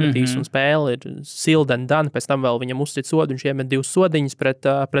visu un iemetīs, un spēle ir sealed and done. Pēc tam vēl viņam uzcīt sodu, viņš iemet 2 sodiņas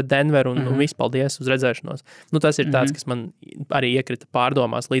pret Denveru un viss paldies uz redzēšanos. Tas ir tāds, kas man arī iekrita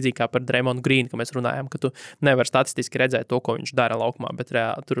pārdomās, līdzīgi kā par Draymond Green, ka mēs runājam, ka tu nevar statistiski redzēt to, ko viņš dara laukumā, bet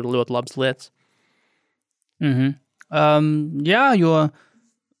reāli tur ir ļoti labas lietas. Jā, jo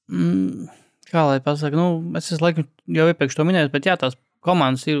kā lai pasaka, es esmu laikam jau iepriekš to minējis, bet jā, tās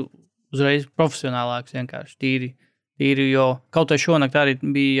komandas ir uzreiz profesionālākas vienkārši tīri, jo kaut vai šonakt arī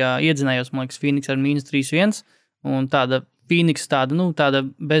bija iedzinējos, man liekas, Phoenix ar -3-1, un tāda Phoenix, tāda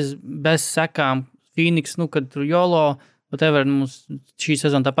bez sekām Phoenix, kad tur YOLO, whatever, mums šī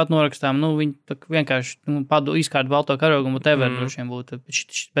sezona tāpat norakstām, viņi vienkārši izkārt balto karogu un whatever droši vien būtu,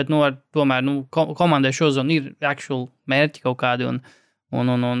 bet tomēr komandai šozonu ir actual mērķi kaut kādi, un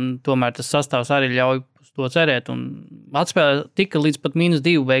tomēr tas sastāvs arī ļauj to cerēt, un atspēlē tika līdz pat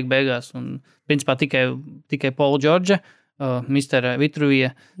 -2 beigās, un principā tikai Paula Džordža, Mr.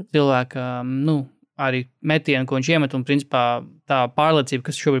 Vitruvija cilvēka, arī metienu, ko viņš iemet, un principā tā pārliecība,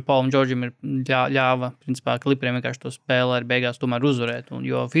 kas šobrīd Paulam Džordžam ir ļāva, principā Clipperiem vienkārši to spēli arī beigās tomēr uzvarēt,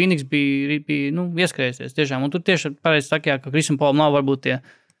 jo Phoenix bija ieskrējusies tiešām, un tur tieši pareizi saka, ka Krisam Paulam nav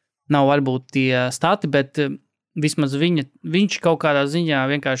varbūt tie stati, bet vismaz viņš kaut kādā ziņā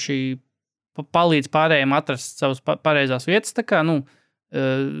vienkārši palīdz pārējiem atrast savas pareizās vietas, tā kā,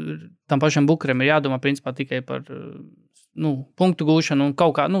 tam pašam Bukaram ir jādomā principā tikai par, punktu gūšanu un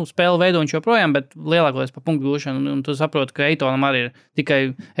kaut kā, spēli veido viņš joprojām, bet lielākoties par punktu gūšanu, un tu saproti, ka Eitonam arī ir tikai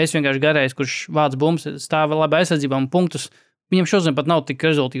es vienkārši garējis, kurš vāc bumbas, stāv labi aizsardzībā un punktus. Viņam šodien pat nav tik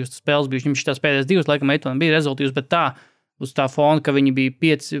rezultīvs spēles bijuši, viņam šitās pēdējās 2, laikam Eitonam bija rezultīvs, bet tā, uz tā fona, ka viņi bija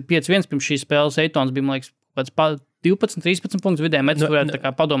 5-1 pirms šīs spēles, Eitons bija, man liekas, 12-13 punktus vidēji metus, varētu tā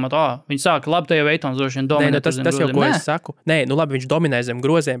kā padomāt, viņi sāka labi, te jau Eitons droši vien dominē. Tas jau, ko es saku. Nē, labi, viņš dominē zem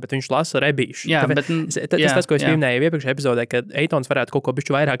groziem, bet viņš lasa rebīšu. Jā, tas, ko es minēju iepriekšējā epizodē, ka Eitons varētu kaut ko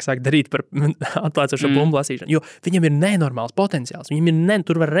bišķi vairāk sākt darīt par atklācošo bumbu lasīšanu, jo viņam ir nenormāls potenciāls, viņam ir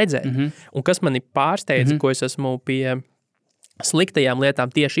tur var redzēt. Un kas mani pārsteidza, ko es esmu pie sliktajām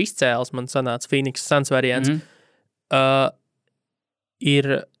lietām tieši izcēlis, man sanāca Phoenix Suns variants,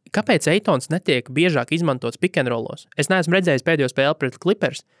 ir kāpēc Eitons netiek biežāk izmantots pick and rollos? Es neesmu redzējis pēdējo spēli pret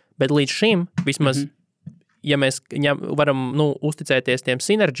Clippers, bet līdz šim, vismaz, ja mēs varam uzticēties tiem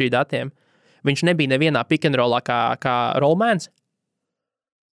synergy datiem, viņš nebija nevienā pick and rollā kā rollmans.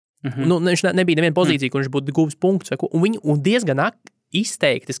 Viņš nebija neviena pozīcija, kur viņš būtu guvis punktus. Un diezgan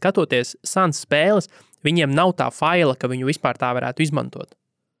izteikti skatoties Suns spēles, viņiem nav tā faila, ka viņu vispār tā varētu izmantot.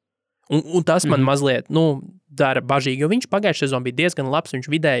 Un tas man mazliet, dara bažīgi, jo viņš pagājušajā sezonā bija diezgan labs, viņš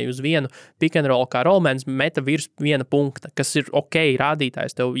vidēji uz vienu pick and roll kā rollmans meta virs 1 punkta, kas ir ok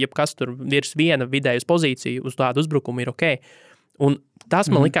rādītājs, tev jebkas tur virs 1 vidējas pozīcija uz tādu uzbrukumu ir ok. Un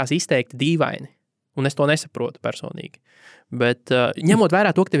tas man likās izteikti dīvaini, un es to nesaprotu personīgi. Bet ņemot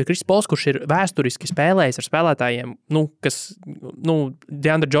vērā to, ka tev ir Kris Pols, kurš ir vēsturiski spēlējis ar spēlētājiem, kas,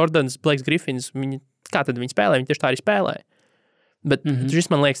 DeAndre Jordans, Blakes Griffins, kā tad viņi spēlē? Viņi tieši tā arī spēlē. Bet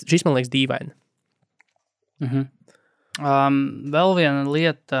šis man liekas dīvaini. Vēl viena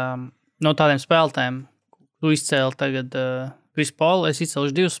lieta no tādiem spēlētājiem, tu izcēli tagad Kris Polu, es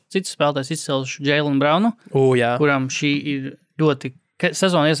izcēluši 2 citus spēlētājus, izcēluši Jaylen Brownu, kuram šī ir ļoti,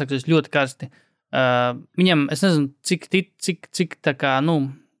 sezona iesāksies ļoti karsti. Viņam, es nezinu, cik tā kā,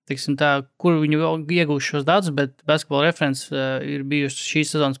 teiksim tā, kur viņi iegūst šos datus, bet Basketball Reference ir bijusi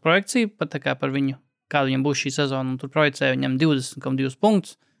šīs sezonas projekcija par viņu, kāda viņam būs šī sezona, un tur projicēja viņam 20,2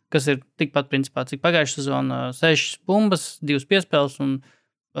 punktus, kas ir tikpat principā, cik pagājušā sezona 6 bumbas, 2 piespēles, un,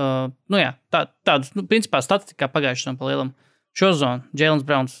 tādas, principā statistikā pagājušā sezona pa lielam. Šo sezonu Jaylens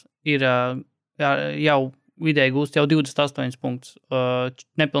Browns ir jau vidēji gūst jau 28 punktus,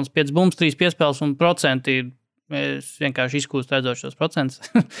 nepilns 5 bumbas, 3 piespēles, un procenti ir, es vienkārši izkūstu redzot šos procentus.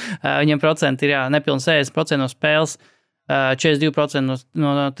 Viņam procenti ir, nepilns 60% no spēles, 42%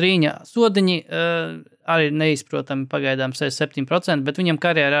 no trīņa sodiņi, arī neizprotami pagaidām 67%, bet viņam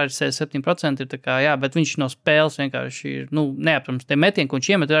karjerā arī 67% ir tā kā, bet viņš no spēles vienkārši ir, neaprams, tie metieni, ko viņš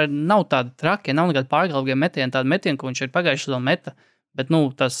iemet, nav tādi traki, nav nekādi pārgalvīgie metieni, tādi metieni, ko viņš ir pagājušajā sezonā meta, bet,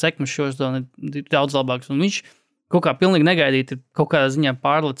 tās sekmes šodien ir daudz labākas, un viņš kaut kā pilnīgi negaidīt ir kaut kādā ziņā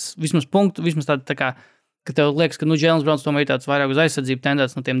pārlicis, vismaz punktu, vismaz tā kā, ka tev liekas, ka, Jaylens Browns tomēr ir tāds vairāk uz aizsardzību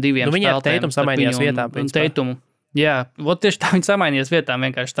tendēts no tiem diviem spēlētājiem. Viņai Teitums samainījās vietām, un Teitumu. Jā, tieši tā viņi samainījās vietām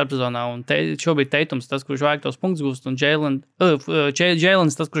vienkārši starpsezonā, un šobrīd Teitums tas, kurš vairāk tos punktus gūst, un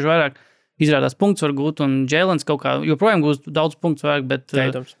Jaylens tas, kurš vairāk izrādās punktus var gūt, un Jaylens kaut kā joprojām gūst daudz punktus vairāk, bet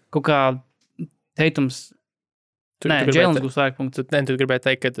Teitums. Kaut kā Teitums, Jaylens gūst vairāk punktus. Tu gribēji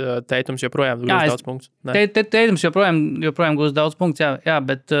teikt, ka Teitums joprojām gūst daudz punktus? Teitums joprojām gūst daudz punktus, jā,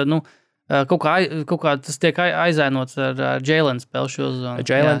 bet, kaut kā tas tiek aizēnots ar Jaylens spēli šo zonu.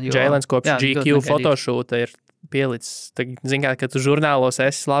 Jaylens kopš GQ photoshoota ir pielicis. Zin kā, ka tu žurnālos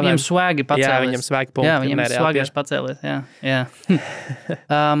esi slavens. Viņam swagi pacēlies. Jā, viņam swagi punkti. Jā, viņam swagi pacēlies, jā.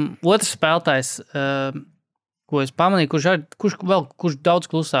 Otrs spēlētājs, ko es pamanīju, kurš daudz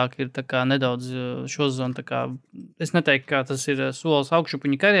klusāk ir tā kā nedaudz šo zonu, tā kā, es neteiktu, ka tas ir solis augšup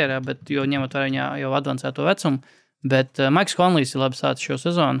viņa karjerā, bet jo ņemot vērā viņa jau advancēto vecumu, bet Maiks Konlijs ir labi sācis šo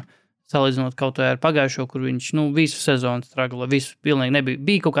sezonu, salīdzinot kaut vai ar pagājušo, kur viņš, visu sezonu straglo, visu pilnīgi nebija.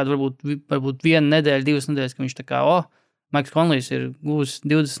 Bija kaut kāda varbūt 1 nedēļa, 2 nedēļas, ka viņš tā kā, Maiks Konlijs ir gūs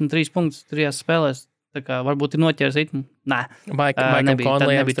 23 punktus 3 spēlēs, tā kā varbūt ir noķēris ritmu. Nē, Maikam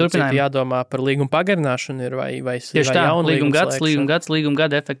Konlijam jādomā par līguma pagarināšanu ir vai tieši tā, līguma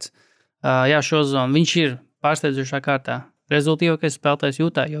gada efekts. Jā, šo zonu viņš ir pārsteidzošā kārtā rezultīvākais spēlētājs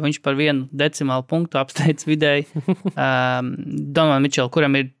Jūtā, jo viņš par 1 decimālu punktu apsteidz vidēji Donovan Mitchell,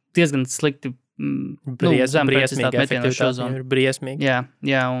 kuram ir diezgan slikti briesmīgi efektivitāti. Briesmīgi.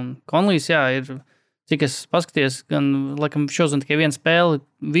 Jā, un Konlijs, ir, cik es paskaties, gan, laikam, šodien tikai 1 spēli,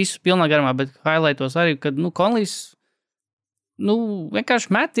 visu pilnā garumā, bet highlightos arī, kad, Konlijs,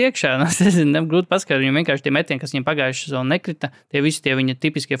 vienkārši met iekšā. Es nezinu, grūti paskatīt, viņam vienkārši tie metieni, kas viņam pagājušajā sezonā nekrita, tie visi tie viņa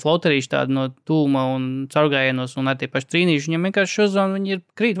tipiskie floterīši tādi no tūma un caurgājienos un ar tie paši trīnīši, viņam vienkārši šo sezonu viņi ir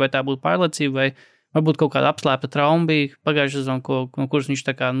krīt, vai tā būtu pārliecība, vai varbūt kaut kāda apslēpta trauma bija pagājušajā sezonā, no kuras viņš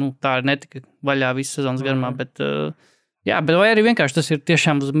tā kā, tā arī netika vaļā visu sezonas garumā, bet vai arī vienkārši tas ir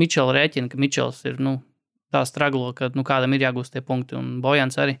tiešām uz Mitchella rēķina, ka Mitchells ir, tā straglo, ka, kādam ir jāgūst tie punkti, un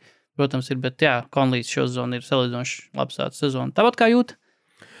Bojans arī, protams, ir, bet Konlijs šo sezonu ir salīdzinoši labsāts sezonu. Tāpat kā Jūta?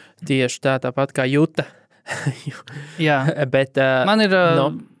 Tieši tāpat kā Jūta. Jā, bet man ir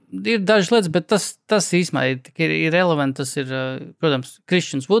dažas lietas, bet tas īsmā ir relevanti, tas ir, protams,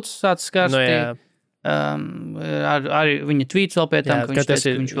 Christians Woods sācis skarsti. Arī viņa tweets vēl pie tam, ka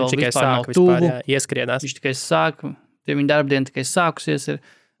viņš vēl vispār nav tuvu. Ieskrienās. Viņš tikai sāk, viņa darbdiena tikai sākusies ir.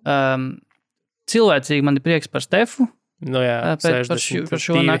 Cilvēcīgi man ir prieks par Stefu. Par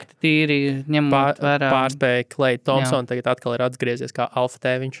šo nakti tīri ņemot vērā. Pārspēja Klay Thompson, tagad atkal ir atgriezies kā alfa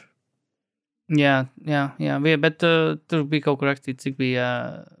tēviņš. Jā, bet tur bija kaut kur rakstīts, cik bija,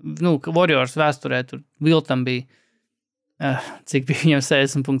 Warriors vēsturē, tur Viltam bija, cik bija viņam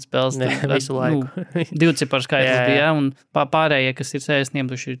 60 punktu spēles. Visu laiku. 2 ciparu skaitlis bija, un pārējie, kas ir 60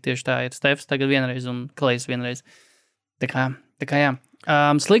 ņemtuši, ir tieši tā, ir Stefs tagad vienreiz un Klejs vienreiz. Tā kā jā.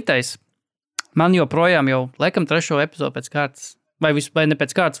 Sliktais. Man joprojām laikam 3. epizodu pēc kārtas, vai ne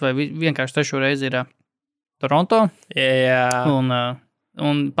pēc kārtas, vai vienkārši 3. reizi ir Toronto. Jā.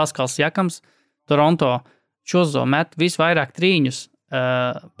 Un Paskals Jakams. Toronto šozo met visvairāk trīņus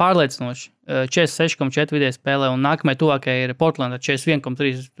pārliecinoši 46,4 vidēji spēlē, un nākamajai tuvākajai ir Portland ar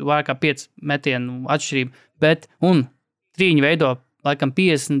 41,3, vairāk kā 5 metienu atšķirību, bet, un trīņi veido, laikam,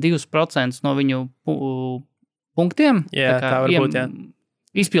 52% no viņu punktiem. Jā, tā var būt, jā.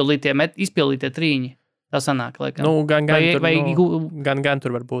 Izpildītie trīņi. Tā sanāk, laikam. Nu, gan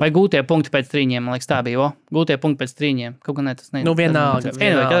tur var būt. Vai gūtie punkti pēc trīņiem, man liekas, tā bija. Gūtie punkti pēc trīņiem. Kaut kā ne, tas neiet. Nu, vienalga.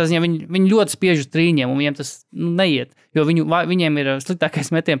 Viņi ļoti spiež uz trīņiem, un viņiem tas neiet. Jo viņiem ir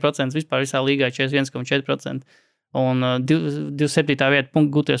sliktākais metienu procents vispār visā līgā 41,4%. Un 27. vieta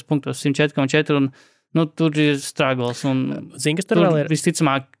gūtajos punktos 104,4%. Un tur ir struggles. Zini, kas tur vēl ir?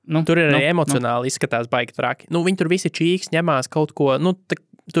 Visticamāk. Tur ir emocionāli izskatās baigi traki. Viņi tur visi čīks ņemās kaut ko.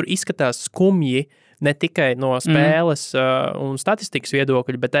 Tur izskatās skumji. Ne tikai no spēles un statistikas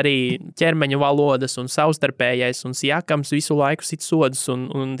viedokļa, bet arī ķermeņa valodas un savstarpējais un Siakams visu laiku sit sodus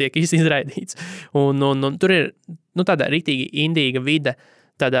un tiek izraidīts. Un tur ir tāda ritīgi indīga vide,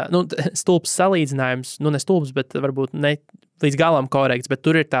 tāda stulbs salīdzinājums, ne stulbs, bet varbūt ne līdz galam korekts, bet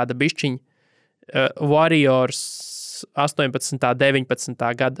tur ir tāda bišķiņa Warriors 18.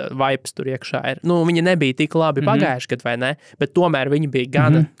 19. gada vibes tur iekšā ir. Viņi nebija tik labi pagājuši gadu, vai ne? Bet tomēr viņi bija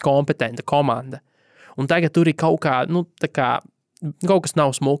gana kompetenta komanda. Un tagad tur ir kaut kā, kaut kas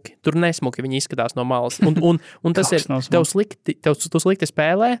nav smuki. Tur nesmuki viņi izskatās no malas. Un tas ir, tu slikti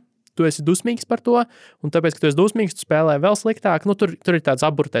spēlē, tu esi dusmīgs par to, un tāpēc, ka tu esi dusmīgs, tu spēlē vēl sliktāk. Tur ir tāds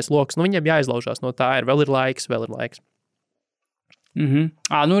apburtais loks. Viņam jāizlaužās no tā, vēl ir laiks.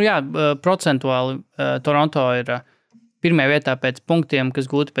 Procentuāli Toronto ir pirmajā vietā pēc punktiem, kas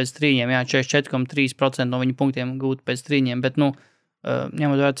gūti pēc trīņiem. 44,3% no viņu punktiem gūti pēc trīņiem, bet,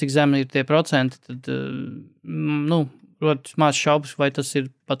 ņemot vērā, cik zemi ir tie procenti, tad, rodas maz šaubas, vai tas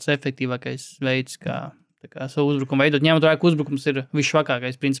ir pats efektīvākais veids, kā savu uzbrukumu veidot. Ņemot vērā, ka uzbrukums ir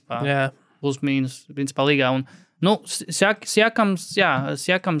visšvakākais, principā, plus mīnus, principā, līgā. Un, Siakams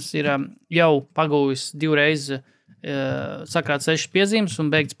ir jau pagūvis divreiz sakrāt 6 piezīmes un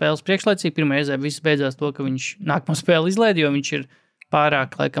beigt spēles priekšlaicīgi. Pirmā reizē viss beidzās to, ka viņš nākamo spēli izlaida, jo viņš ir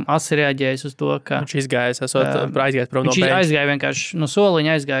pārāk, laikam, asi reaģējis uz to, ka viņš aizgājis prom no benča. Viņš aizgāja vienkārši no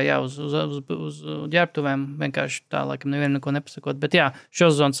soliņa, aizgāja uz ģērbtuvēm, vienkārši tā, laikam, nevienam neko nepasakot. Bet šo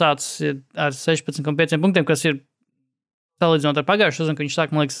sezonu sācis ar 16,5 punktiem, kas ir salīdzinot ar pagājušo sezonu, ka viņš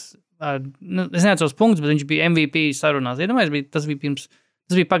sāk, man liekas, es neatceros punktus, bet viņš bija MVP sarunās.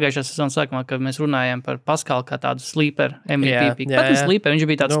 Tas bija pagājušā sezonas sākumā, kad mēs runājām par Paskalu kā tādu sleeper MVP. Sleeper, viņš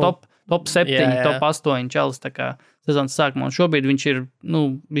bija tāds top 7, top 8 čalis, tā kā sezonas sākumā. Un šobrīd viņš ir,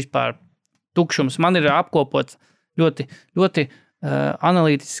 vispār tukšums. Man ir apkopot ļoti, ļoti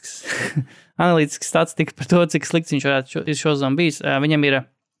analītisks statistika par to, cik slikts viņš varētu šo sezonu bijis. Viņam ir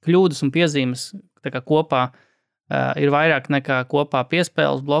kļūdas un piezīmes, tā kā kopā ir vairāk nekā kopā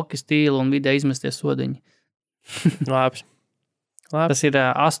piespēles, bloki, stīli un vidē izmesties sodiņi. Labi. Tas ir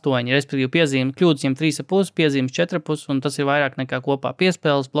 8, respektīvi piezīme, kļūdas viņam 3,5, piezīmes 4,5, un tas ir vairāk nekā kopā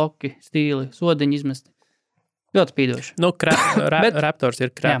piespēles, bloki, stīli, sodiņi izmesti. Ļoti spīdoši. Raptors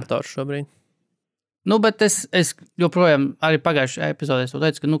ir kraptors šobrīd. Bet es joprojām, arī pagājušajā epizodē es to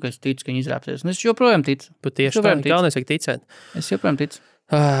teicu, ka es ticu, ka viņi izrāpsies. Un es joprojām ticu. Tieši tā, galvenais vajag ticēt. Es joprojām ticu.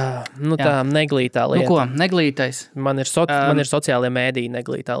 Tā neglītā lieta. Ko? Neglītais? Man ir sociālie mēdīji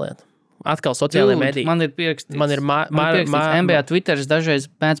neglītā lieta. Atkal sociālajā mēdī. Man ir pierakstīts. NBA Twitteris dažreiz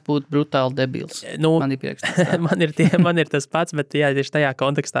mēdz būt brutāli debils. Man ir pierakstīts. man ir tas pats, bet tieši tajā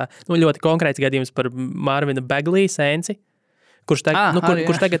kontekstā. Ļoti konkrēts gadījums par Marvinu Bagley sensi, kurš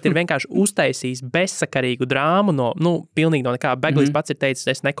tagad ir vienkārši uztaisījis bezsakarīgu drāmu pilnīgi no nekā. Bagleys pats ir teicis,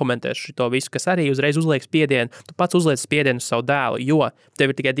 es nekomentēšu šito visu, kas arī uzreiz uzliek spiedienu. Tu pats uzliec spiedienu uz savu dēlu, jo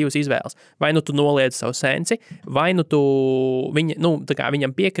tev ir tikai 2 izvēles. Vai tu noliedz savu sensi, vai tu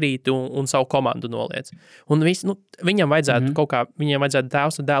viņam piekrīti un savu komandu noliedz. Un viņam vajadzētu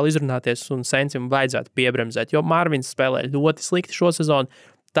tēvs un dēlu izrunāties un sensim vajadzētu piebremzēt, jo Marvins spēlē ļoti slikti šo sezonu.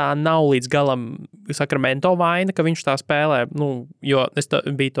 Tā nav līdz galam Sakramento vaina, ka viņš tā spēlē, jo es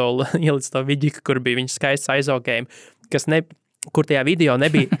biju to ielicis to vidiku, kur bija viņš skaists ISO game, kur tajā video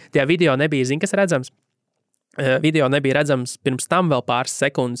nebija, zini, kas redzams? Video nebija redzams pirms tam vēl pāris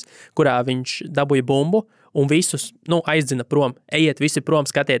sekundes, kurā viņš dabūja bumbu un visus, aizdzina prom. Ejiet visi prom,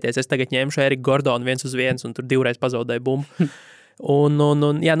 skatieties, es tagad ņemšu Eriku Gordonu 1-1 un tur 2 reizes pazaudēju bumbu.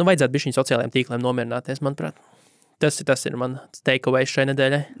 Vajadzētu bišķiņ sociālajiem tīkliem nomierināties, manuprāt. Tas ir mans takeaway šai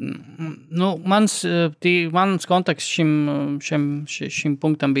nedēļai. Mans konteksts šim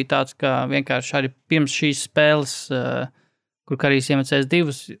punktam bija tāds, ka vienkārši arī pirms šīs spēles, kur Karijs iemecēs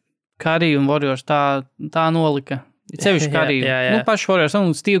 2, Karī un Warriors tā nolika. Sevišķi Karī. Paši Warriors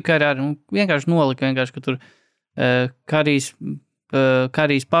un Steve Kerr arī vienkārši nolika, ka tur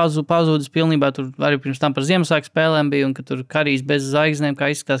Karijs pazūdis pilnībā, tur arī pirms tam par Ziemassvētku spēlēm bija, un ka tur Karijs bez zvaigznēm, kā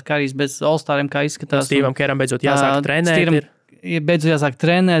izskatās, Karijs bez All-Stariem, kā izskatās. Stevam Kerram beidzot jāsāk trenēt. Beidzot jāsāk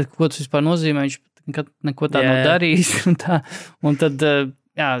trenēt, ko tas vispār nozīmē, viņš neko tā nav darījis. Un tad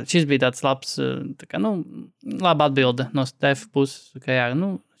šis bija tāds labs, laba atbilde no Stefa puses, ka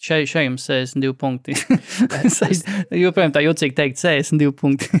šeit jums 62 punkti. Joprojām tā jocīgi teikt 62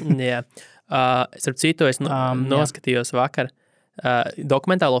 punkti. Jā. Es ar citu noskatījos vakar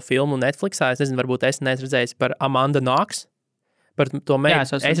dokumentālo filmu Netflixā. Es nezinu, varbūt es neesmu redzējis par Amanda Knox. Par to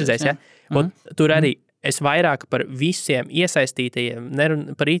meitu. Es redzēju, Un tur arī es vairāk par visiem iesaistītajiem,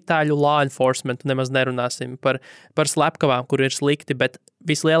 par itāļu law enforcement nemaz nerunāsim, par slepkavām, kur ir slikti, bet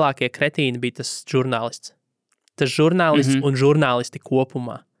vislielākie kretīni bija tas žurnālists. Tas žurnālists un žurnālisti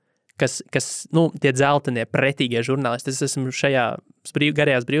kopumā, kas tie dzeltenie, pretīgie žurnālisti. Es esmu šajā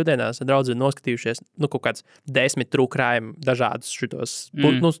garajās brīvdienās draudzē noskatījušies, kaut kāds 10 true crime dažādus šitos,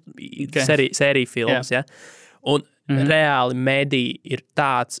 sēriju filmas, ja? Un reāli mediji ir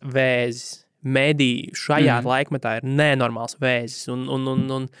tāds vēzis. Mediji šajā laikmetā ir nenormāls vēzis.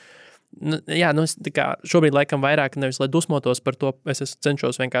 Es šobrīd laikam vairāk nevis, lai dusmotos par to, es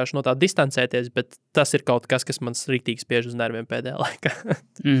cenšos vienkārši no tā distancēties, bet tas ir kaut kas man rīktīgi spiež uz nerviem pēdējā laikā.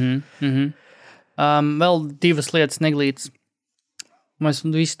 Vēl 2 lietas neglītas. Mēs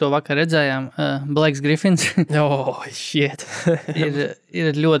visi to vakar redzējām. Blakes Griffins. Shit.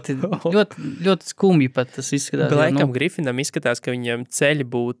 ir ļoti skumji pat tas izskatās. Blakam Griffinam izskatās, ka viņam ceļi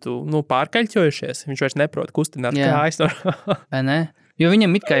būtu pārkaļķojušies. Viņš vairs neprot kustināt kājas. Vai ne? Jo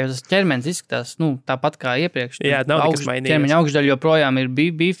viņam it kā jau tas ķermenis izskatās tāpat kā iepriekš. Jā, nav nekas mainījies. Ķermeņa augšdaļa joprojām ir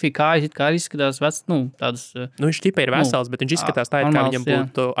bifi, kājas it kā izskatās vecs, tādas... viņš ķipa ir vesels, bet viņš izskatās tā, kā viņam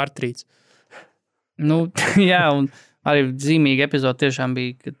būtu artrīts. Jā, un... Arī zīmīga epizode tiešām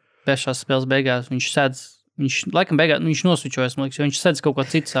bija, kad pēšās spēles beigās viņš laikam beigās, viņš nosvičojas, man liekas, jo viņš sedz kaut ko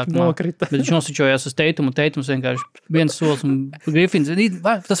citu sākumā. Nokrita. Bet viņš nosvičojās uz Teitumu vienkārši viens solis un Griffins.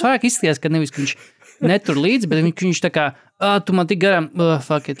 Tas vairāk izskatījās, ka nevis, ka viņš netur līdzi, bet viņš tā kā, tu man tik garām,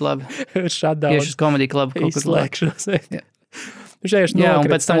 fuck it, labi. Tieši uz komediju klubu kaut kur labi. Jā, un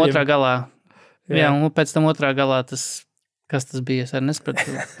pēc tam otrā galā. Jā, un pēc tam otrā galā kas tas bija, es arī nespratu.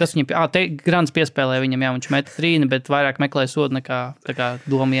 Kas viņam, Grants piespēlēja viņam, viņš meta trīni, bet vairāk meklēja sodu nekā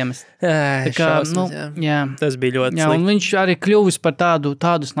domu iemest. Jā. Tas bija ļoti slikti. Un viņš arī kļuvis par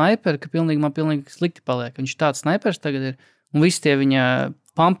tādu snaiperu, ka man pilnīgi slikti paliek. Viņš tāds snaipers tagad ir, un visi tie viņa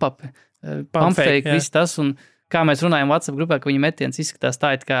pump-upi, pump-fake, viss tas, un kā mēs runājam WhatsApp grupā, ka viņa metiens izskatās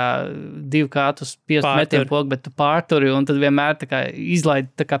tā, it kā 2 kātus piestu metienu pogu, bet tu pārturi, un tad vienmēr tā kā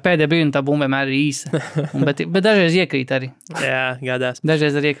izlaid, tā kā pēdējā brīdī, tā bumba vienmēr ir īsa. Bet dažreiz iekrīt arī. Jā, gadās.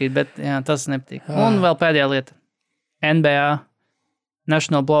 Dažreiz arī iekrīt, bet jā, tas nepatīk. Un vēl pēdējā lieta. NBA,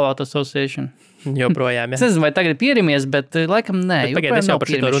 National Blowout Association. Joprojām, jā. Es nezinu, vai tagad ir pierimies, bet laikam nē. Bet pagaid, es jau par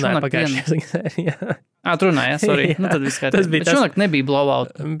šito runāju pagājušajā. Tu runāji, sorry. Tad viss kārtībā. Bet šonakt nebija blowout.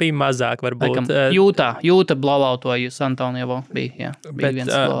 Bija mazāk, varbūt. Jūta blowoutoja San Antonio bija, jā. Bija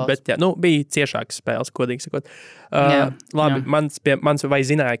viens blowouts. Bet jā, bija ciešākas spēles, kodīgi sakot. Labi, mans vai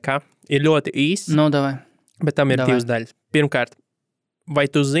zināja, ka ir ļoti īs, davai. Bet tam ir 2 daļas. Pirmkārt, vai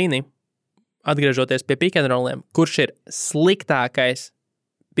tu zini, atgriežoties pie pick and rolliem, kurš ir sliktākais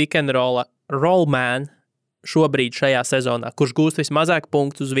pick and rolla rollman šobrīd šajā sezonā, kurš gūst vismazāk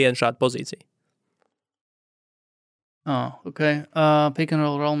punktus uz vienu šādu pozīciju? Ok. Pick and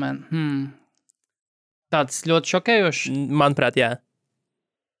roll rollman. Tāds ļoti šokējošs? Manuprāt, jā.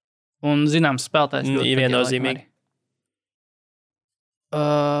 Un zināms spēlētājs. Viennozīmīgi.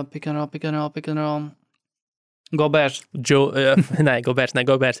 Pick and roll. Gobers. Gobers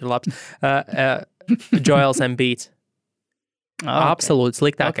ir labs. Joels Embiid. Absolūti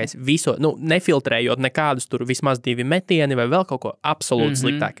sliktākais. Viso, nefiltrējot nekādus tur vismaz 2 metieni vai vēl kaut ko. Absolūti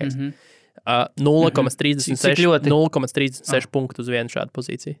sliktākais. 0,36 punktu uz vienu šādu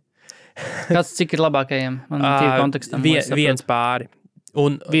pozīciju. Cik ir labākajiem? Kontekstam. Viens pāri.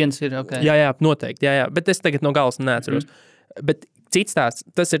 Viens ir, ok. Jā, noteikti. Jā. Bet es tagad no galas neatceros. Bet cits stāsts,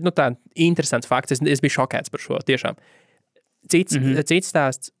 tas ir tā interesants fakts. Es biju šokēts par šo tiešām. Cits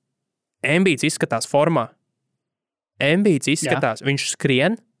stāsts. Embiids izskatās formā. Embiids izskatās, viņš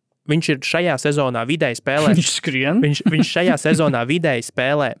skrien, viņš ir šajā sezonā vidēji spēlē. Viņš skrien? Viņš šajā sezonā vidēji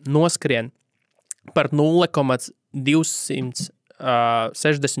spēlē noskrien par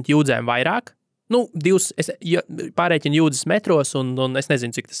 0,260 jūdzēm vairāk. Pārēķina jūdzes metros, un es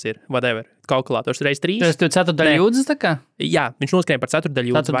nezinu, cik tas ir. Whatever. Kalkulators reiz 3. Tas ir ceturdaļa jūdzes, tā kā? Jā, viņš noskrien par ceturdaļu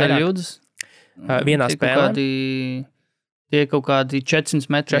jūdzes vairāk. Ceturdaļa jūdzes? Vienā spēlē. Tie kaut kādi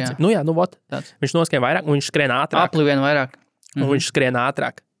 400 metri. Viņš noskrien vairāk, un viņš skrien ātrāk. Apli vien vairāk. Un viņš skrien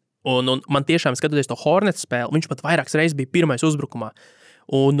ātrāk. Un man tiešām, skatoties to Hornets spēli, viņš pat vairākas reizes bija pirmais uzbrukumā.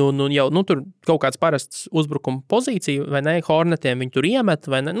 Un jau tur kaut kāds parasts uzbrukuma pozīcija, vai ne, Hornetiem viņi tur iemet,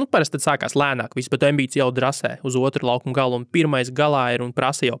 vai ne, parasti tad sākās lēnāk viss, bet Embiids jau drasē uz otru laukumu galu, un pirmais galā ir un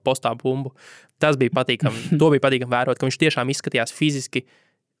prasa jau postā bumbu. Tas bija patīkami, to bija patīkami vērot, ka viņš tiešām izskatījās fiziski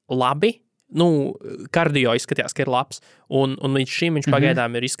labi. Kardio izskatījās, ka ir labs. Un līdz šim viņš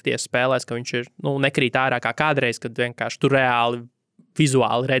pagaidām ir izskatījies spēlēs, ka viņš ir nekrīt ārā kā kādreiz, kad vienkārši tu reāli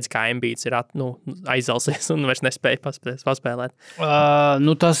vizuāli redz, kā Embiids ir aizelsies un vairs nespēja paspēlēt.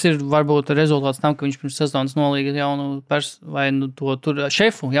 Tas ir varbūt rezultāts tam, ka viņš pirms sezonas nolīga jaunu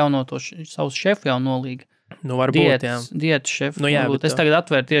šefu, savu šefu jau nolīga. Varbūt, Dietas šefu. Jā, es tagad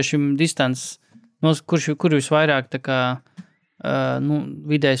atvēru tieši distances, kur visvairāk tā kā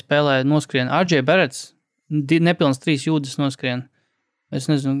vidēji spēlē noskrien. RJ Barretts nepilns 3 jūdzes noskrien. Es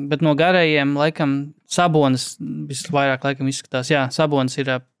nezinu, bet no garējiem laikam Sabonis visvairāk laikam izskatās. Jā, Sabonis ir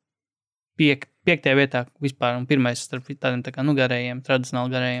 5. vietā vispār un pirmais starp tādiem tā kā garējiem,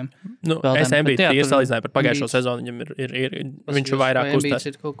 tradicionāli garējiem. Es Embiidu salīdzināju par pagājušo sezonu, viņam viņš ir vairāk uzstās.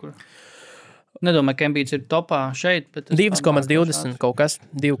 Nedomāju, ka Embiids ir topā šeit, bet 2,20 kaut kas,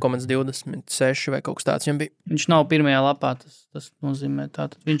 2,26 vai kaut kas tāds viņam bija. Viņš nav pirmajā lapā, tas nozīmē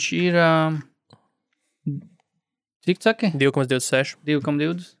tātad. Viņš ir, cik saki? 2,26.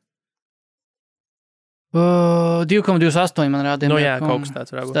 2,20. 2,28 man rāda. Kaut kas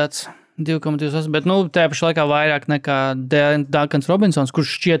tāds varētu būt. Tāds 2,28, bet tajā pašā laikā vairāk nekā Duncans Robinsons,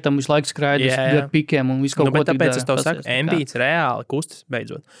 kurš šķietam visu laiku skraidis ar pikiem un visu kaut ko tik dara. Bet tāpēc es tev saku, Embiids reāli kustas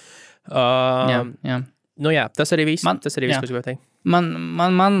beidzot. Jā. Tas arī viss, ko es gribēju teikt.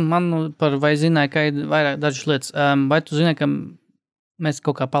 Man par vai zināju, ka ir vairāk dažas lietas. Vai tu zini, ka mēs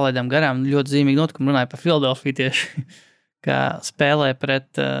kaut kā palaidām garām ļoti zīmīgi notikumu runāja par Philadelphia tieši, kā spēlē pret,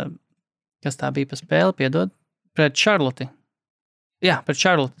 kas tā bija pa spēli, piedod, pret Charlotte. Jā, pret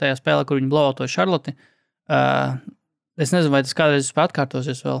Charlotte, tajā spēlē, kur viņi blowoutoja Charlotte. Es nezinu, vai tas kādreiz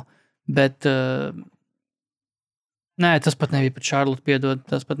atkārtosies vēl, bet nē, tas pat nebija pret Charlotte, piedod.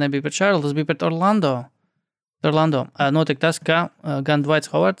 Tas pat nebija pret Charlotte, tas bija pret Orlando. Notika tas, ka gan Dwights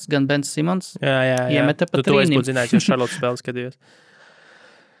Howards, gan Bens Simons iemeta pa trīnim. Tu to es būtu zinājis, jo Charlotte spēles skatījos.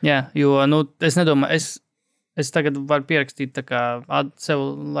 Jā, jo, es nedomāju, es tagad varu pierakstīt tā kā sev,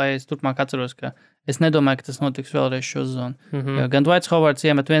 lai es turpmāk atceros, ka es nedomāju, ka tas notiks vēlreiz šo sezonu. Gan Dwights Howards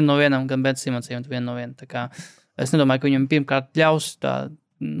iemet 1-1, gan Bens Simons iemet 1-1. Tā kā es nedomāju, ka viņam pirmkārt ļaus tā,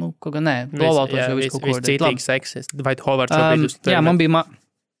 kaut kā nē, blowoutos jau visu kaut ko. Viscitīgs seksis, Dwight Howards šobrīd uz jā, man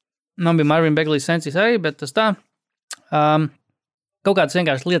bija Marvin Bagley sensīs arī, bet tas tā. Kaut kādas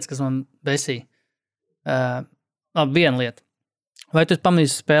vienkārši lietas, kas man besīja. Viena lieta. Vai tu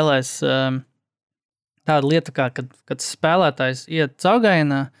pamanīsi spēlēs tāda lieta, kā, kad spēlētājs iet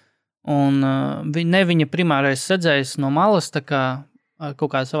caurgājienā un ne viņa primārais sedzējs no malas, tā kā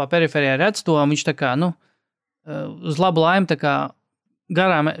kaut kā savā periferijā redz to, un viņš tā kā, uz labu laimi, tā kā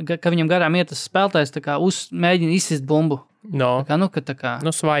ka viņam garām iet tas spēlētājs, tā kā mēģina izsist bumbu. Tā kā,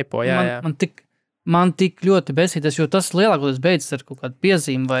 svaipo, jā. Man tik ļoti besītas, jo tas lielākoties beidzas ar kaut kādu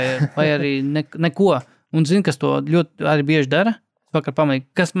piezīmi vai arī neko. Un zini, kas to ļoti arī bieži dara? Vakar pamanīju,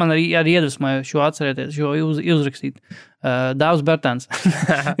 kas man arī iedvesmoja šo atcerēties, šo uzrakstīt. Dāvs Bertāns.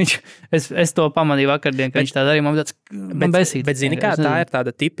 es to pamanīju vakardien, ka viņš tā darīja. Man besīt. Bet zini, kā tā ir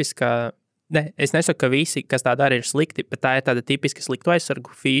tāda tipiska... Ne, es nesaku, ka visi, kas tā dara, ir slikti, bet tā ir tāda tipiska sliktu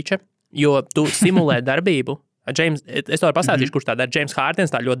aizsargu feature, jo tu simulē darbību. Es to varu pastāstīšu, kurš tā dara. James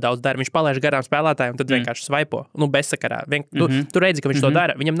Hardens tā ļoti daudz dara. Viņš palaiž garām spēlētājiem, tad vienkārši svaipo. Bezsakarā. Tu redzi, ka viņš to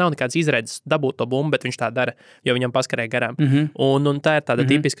dara. Viņam nav nekāds izredzes dabūt to bumbu, bet viņš tā dara, jo viņam paskarēja garām. Un tā ir tāda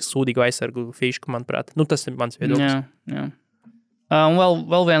tipiska sūdīga aizsargu feature, manuprāt. Tas ir mans viedoklis. Jā. Un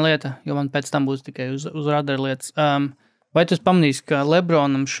vēl viena lieta, jo man pēc tam būs tikai uz radara lietas. Vai tu pamanīsi, ka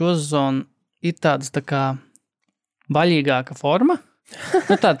Lebronam šo sezonu ir tādas tā kā vaļīgāka forma?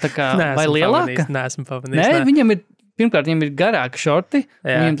 Tā kā, vai lielāka? Neesmu pamanījis. Viņam ir, pirmkārt, viņam ir garāka šorti,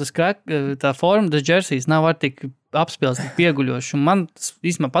 viņam tā forma, tas džersijs nav ar tik apspēles, tik pieguļoši. Un man tas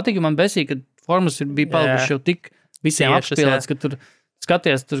īstenībā patīk, jo man besīja, ka formas bija palikuši jau tik visiem apspēlēts, ka tur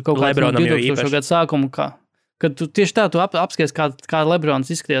skaties tur kaut kāds no 2000. Gadu sākumu, kad tu tieši tā, tu apskaties, kā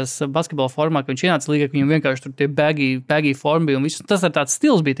Lebrons izskatījās basketbola formā, ka viņš ienāca līgā, ka viņam vienkārši tur tie baggy formi un viss. Tas ar tāds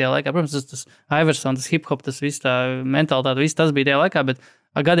stils bija tajā laikā. Protams, tas Iverson, tas hip-hop, tas viss tā mentalitāte, viss tas bija tajā laikā, bet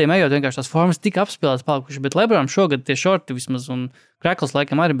ar gadiem ejot vienkārši tās formas tika apspēlētas palikuši. Bet Lebronam šogad tie šorti vismaz un krekls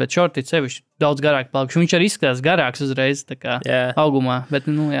laikam arī, bet šorti sevišķi daudz garāk palikuši. Viņš arī izskatās garāks uzreiz tā kā augumā, bet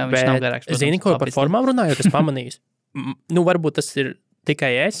viņš nav garāks. Zini, ko par formām runājot, es pamanīju. Varbūt tas ir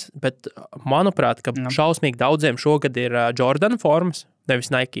tikai es, bet manuprāt, ka šausmīgi daudziem šogad ir Jordan formas, nevis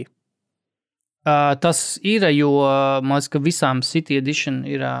Nike. Tas ir, jo man liekas, ka visām City Edition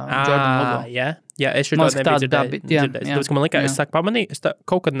ir Jordan logo. Jā, es šo nebiju dzirdējis. Tāpēc, ka man likās, es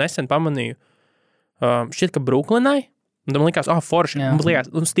kaut kad nesen pamanīju, šķiet, ka Brooklynai, un man likās, forši, man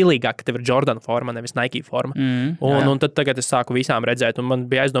likās, un stilīgāk, ka tev ir Jordan forma, nevis Nike forma. Un tad tagad es sāku visām redzēt, un man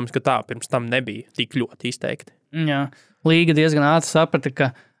bija aizdomas, ka tā pirms tam nebija tik ļoti izteikti. Jā. Līga diezgan ātri saprata, ka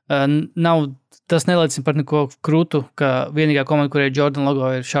nav, tas neliecina par neko krūtu, ka vienīgā komanda, kurai Jordan logo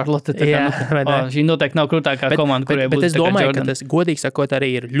ir Charlotte. Šī noteikti nav krūtākā komanda, kurai būtu. Bet es domāju, ka tas, godīgi sakot, arī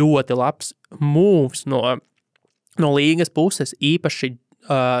ir ļoti labs moves no līgas puses, īpaši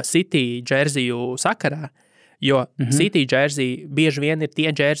City džerziju sakarā, jo City džerziji bieži vien ir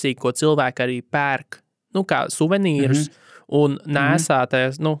tie džerziji, ko cilvēki arī pērk, kā suvenīrus un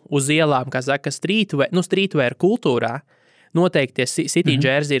nēsāties, uz ielām, kā saka, streetwear kultūrā. Noteikti City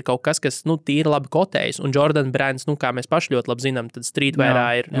jersey ir kaut kas, kas tīri labi kotējas, un Jordan brands, kā mēs paši ļoti labi zinām, tad streetwearā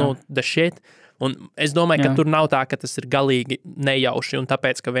ir the shit, un es domāju, ka tur nav tā, ka tas ir galīgi nejauši, un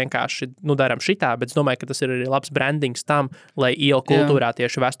tāpēc, ka vienkārši, daram šitā, bet es domāju, ka tas ir arī labs brandings tam, lai ielu kultūrā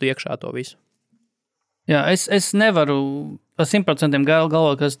tieši vestu iekšā to visu. Jā, es nevaru par 100%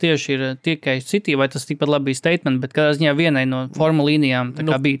 galvot, kas tieši ir tikai City, vai tas tikpat labi bija statement, bet katrā ziņā vienai no formu līnijām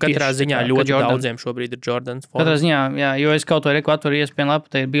bija katrā tieši, ziņā ļoti daudziem šobrīd ir Jordans forma. Katrā ziņā, jā, jo es kaut to atveru iespējami lapu,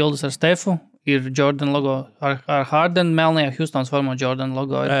 te ir bildes ar Stefu, ir Jordan logo ar Harden, melnajā Houstons formā Jordan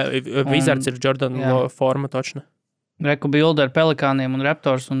logo. Wizards ir Jordan forma, točna. Reku bilde ar Pelikāniem un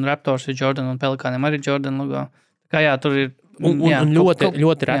Raptors ir Jordan un Pelikāniem arī Jordan logo. Kā jā, tur ir Un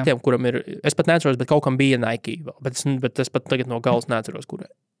ļoti retiem, kuram ir, es pat neatceros, bet kaut kam bija Nike vēl, bet es pat tagad no galas neatceros, kurai.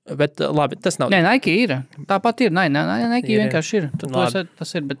 Bet labi, tas nav. Nē, Nike ir. Tāpat ir. Nike vienkārši ir.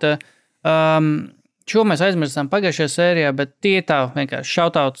 Tas ir, bet šo mēs aizmirsām pagājušajā sērijā, bet tie tā vienkārši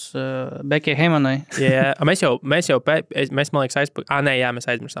shoutouts Bekai Hamonai. Jā, mēs man liekas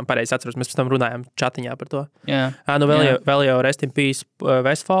mēs aizmirsām, pareizi atceros, mēs pēc tam runājām čatiņā par to. Jā. Vēl jau rest in peace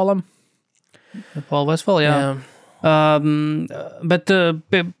Westfallam. Paul Westfall, jā. Bet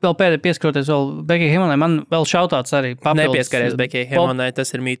vēl pēdējā pieskaroties vēl Bekai Hamonai, man vēl šautāts arī papildus. Nepieskaries Bekai Hamonai, tas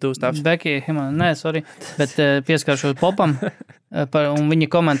ir Me Too stuff. Bekai Hamonai, nē, sorry, bet pieskaršos Popam un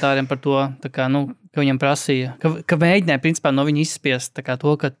viņa komentāriem par to, ka viņam prasīja, ka mēģināja principā no viņa izspiest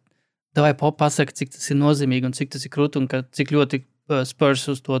to, ka davai Pop pasaka, cik tas ir nozīmīgi un cik tas ir krūti un ka cik ļoti Spurs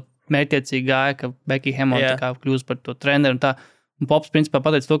uz to mērķiecīgi gāja, ka Bekai Hamona kļūst par to treneru un tā. Un Pops principā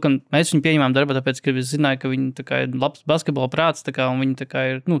pateica to, ka mēs viņu pieņemām darbā, tāpēc, ka es zināju, ka viņa ir labs basketbola prāts, un viņa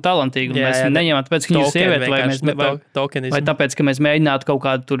ir talantīgi. Un mēs viņu neņemām, tāpēc, ka viņa ir sieviete, vai tāpēc, ka mēs mēģinātu kaut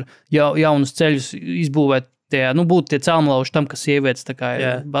kādu tur jaunus ceļus izbūvēt, būt tie celmlauši tam, ka sievietes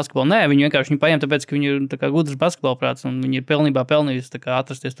ir basketbola. Nē, viņi vienkārši viņu paņem, tāpēc, ka viņi ir gudrs basketbola prāts, un viņi ir pilnībā pelnījusi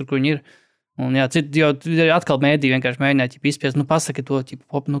atrasties tur, kur viņi ir. Un jā, jau atkal mēdī vienkārši mēģināja izspiest, pasaka to,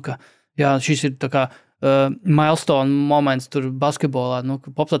 Pop, ka jā, šis ir tā kā milestone moments tur basketbolā.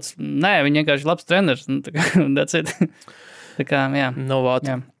 Pops tāds, nē, viņi vienkārši labs treneris. That's it. Tā kā, jā.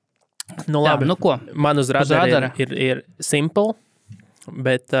 Jā. Labi. Ko? Man uz radara ir simple,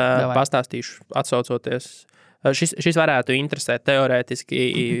 bet pastāstīšu atsaucoties. Šis varētu interesēt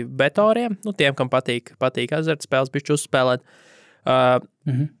teorētiski betoriem, tiem, kam patīk azartspēles, bišķi uzspēlēt.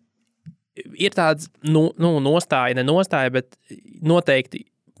 Ir tāds, nostāja, bet noteikti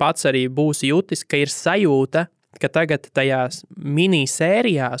pats arī būs jutis, ka ir sajūta, ka tagad tajās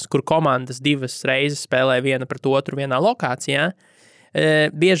minisērijās, kur komandas divas reizes spēlē viena pret otru vienā lokācijā,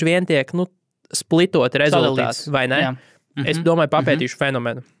 bieži vien tiek, splitot rezultāts, vai ne? Es domāju, papētīšu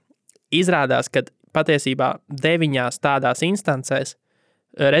fenomenu. Izrādās, ka patiesībā 9 tādās instancēs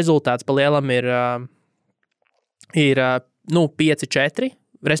rezultāts pa lielam ir 5-4,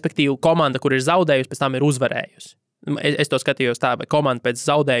 respektīvi komanda, kur ir zaudējusi, pēc tam ir uzvarējusi. Es to skatījos tā, vai komanda pēc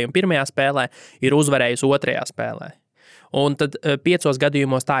zaudējuma pirmajā spēlē ir uzvarējusi otrajā spēlē. Un tad 5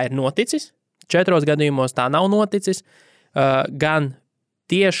 gadījumos tā ir noticis, 4 gadījumos tā nav noticis, gan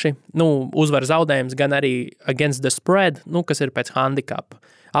tieši uzvar zaudējums, gan arī against the spread, kas ir pēc handicapa.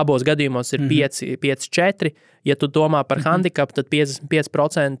 Abos gadījumos ir 5-4. Ja tu domā par handicapu, tad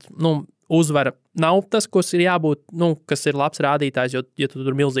 55% uzvara nav tas, kas ir jābūt, kas ir labs rādītājs, jo tu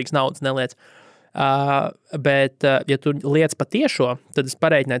tur milzīgs naudas neliec. Bet, ja tu liec patiešo, tad es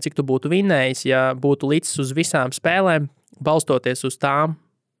pareiķināju, cik tu būtu vinnējis, ja būtu licis uz visām spēlēm, balstoties uz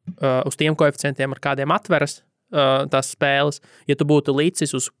tiem koeficientiem, ar kādiem atveras tās spēles, ja tu būtu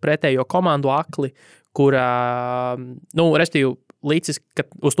licis uz pretējo komandu akli, kurā, restīvi, licis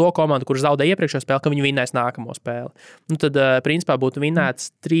uz to komandu, kur zaudē iepriekšējo spēli, ka viņi vinnēs nākamo spēli. Tad, principā, būtu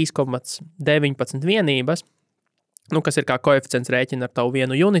vinnēts 3,19 vienības, kas ir kā koeficients rēķina ar tavu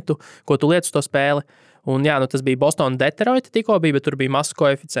vienu unitu, ko tu liec uz to spēli. Un jā, tas bija Boston Detroit tikko bija, bet tur bija mazs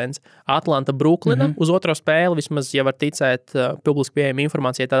koeficients. Atlanta Bruklina uz otro spēli, vismaz, ja var ticēt publiski pieejama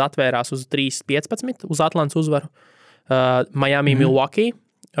informācija, tad atvērās uz 3,15 uz Atlantas uzvaru. Miami Milwaukee.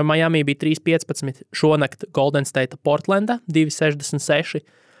 Miami bija 3,15, šonakt Golden State Portlanda 2,66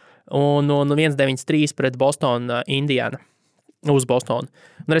 un 1,93 pret Boston Indiana. uz Bostonu.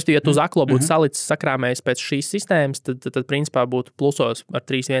 Un, respektīvi, ja tu uz aklo būtu salicis sakrāmējis pēc šīs sistēmas, tad principā būtu plusos ar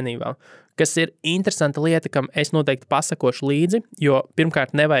 3 vienībām. Kas ir interesanta lieta, kam es noteikti pasakošu līdzi, jo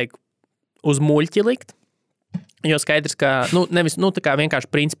pirmkārt nevajag uz muļķi likt, jo skaidrs, ka nevis tā kā vienkārši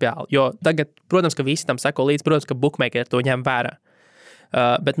principiāli, jo tagad, protams, ka visi tam sako līdzi, protams, ka bookmakeri to ņem vērā.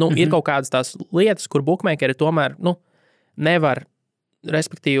 Bet ir kaut kādas tās lietas, kur bookmakeri tomēr nevar,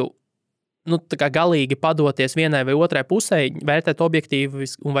 respektīvi, tā kā galīgi padoties vienai vai otrai pusē, vērtēt objektīvi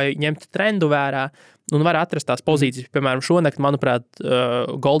vai ņemt trendu vērā un var atrast tās pozīcijas. Piemēram, šonakt, manuprāt,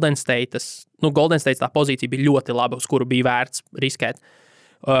 Golden State tā pozīcija bija ļoti laba, uz kuru bija vērts riskēt.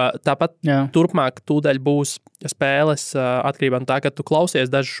 Tāpat turpmāk tūdaļ būs spēles atkarībā no tā, ka tu klausies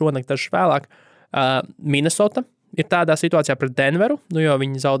dažas šonakt, dažas vēlāk. Minnesota ir tādā situācijā pret Denveru, jo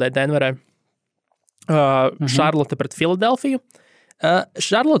viņi zaudēja Denverē. Charlotte pret Filadelfiju.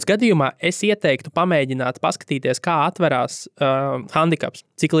 Charlottes gadījumā es ieteiktu pamēģināt paskatīties, kā atverās handikaps,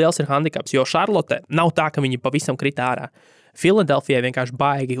 cik liels ir handikaps, jo Charlotte nav tā, ka viņi pavisam krita ārā. Filadelfijai vienkārši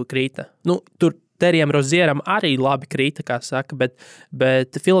baigi krita. Tur Terijam Rozieram arī labi krita, kā saka, bet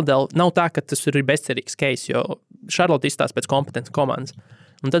Filadelfija nav tā, ka tas ir bezcerīgs case, jo Charlotte izstāsta pēc kompetences komandas.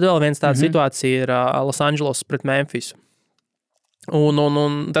 Un tad vēl viens tāda situācija ir Los Angeles pret Memphisu. Un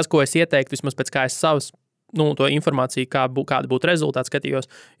tas, ko es ieteiktu, vismaz pēc kā es savas to informāciju, kāda būtu rezultāti skatījos,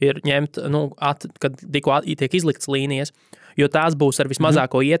 ir ņemt, kad tikko tiek izliktas līnijas, jo tās būs ar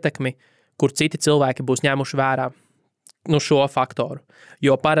vismazāko ietekmi, kur citi cilvēki būs ņēmuši vērā šo faktoru.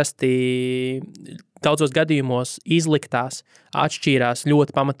 Jo parasti daudzos gadījumos izliktās atšķīrās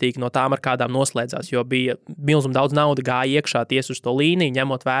ļoti pamatīgi no tām, ar kādām noslēdzās, jo bija milzum daudz nauda gāja iekšā ties uz to līniju,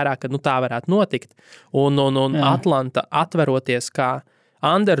 ņemot vērā, ka tā varētu notikt. Un Atlanta atveroties kā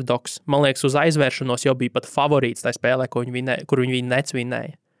underdogs, man liekas, uz aizvēršanos jau bija pat favorīts tajā spēlē, kur viņi Nets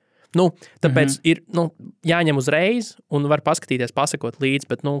vinnēja. Tāpēc ir jāņem uzreiz un var paskatīties, pasakot līdzi,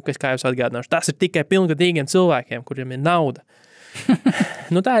 bet, kā jau atgādināšu, tas ir tikai pilngadīgiem cilvēkiem, kuriem ir nauda.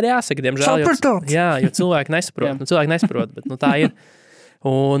 Tā ir jāsaka, diemžēl, jo cilvēki nesaprot, bet tā ir.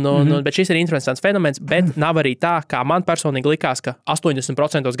 Bet šis ir interesants fenomens, bet nav arī tā, kā man personīgi likās, ka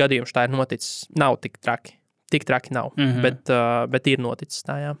 80% gadījumu tā ir noticis. Nav tik traki. Tik traki nav, bet ir noticis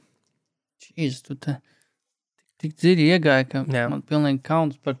tā, jā. Jeez, tu tik dziļi iegāja, ka man pilnīgi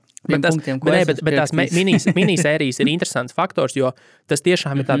kauns par bet tās minisērijas ir interesants faktors, jo tas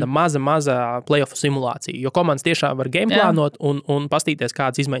tiešām ir tāda maza playoff simulācija, jo komandas tiešām var gameplānot un pastīties,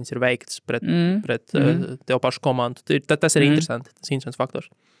 kādas izmaiņas ir veiktas pret tev pašu komandu. Tas ir interesanti, tas ir interesants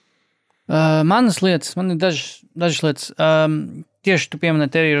faktors. Man ir dažas lietas. Tieši tu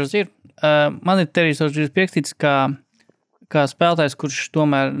pieminēji Teriju Rozieru. Man ir Terijs Rozieris pierakstīts kā spēlētājs, kurš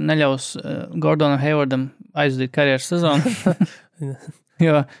tomēr neļaus Gordonam Haywardam aizdīt karjeras sezonu.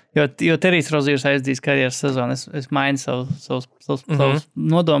 Jo Terijs Rozieris aizdīs karjeras sezonu. Es mainu savus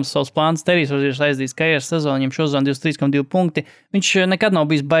nodomus, savus plānus. Terijs Rozieris aizdīs karjeras sezonu, viņam šozonu 23,2 punkti. Viņš nekad nav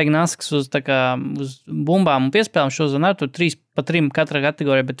bijis baigi nasks uz bumbām un piespēlēm šozonu ar tur 3 pa 3 katrā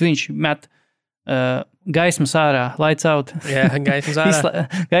kategorijā, bet viņš met gaismas ārā, lights out. Jā, gaismas ārā.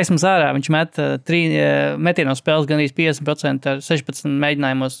 Gaismas ārā. Viņš met metienos spēles gan 50% ar 16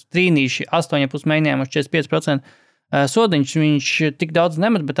 mēģinājumos, trīnīši 8,5 mēģinājumos 45%. Sodiņš viņš tik daudz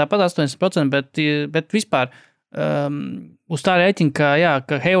nemet, bet tāpat 80%, bet vispār uz tā rēķina,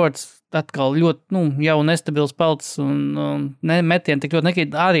 ka Haywards atkal ļoti jau nestabils pelts un metieni tik ļoti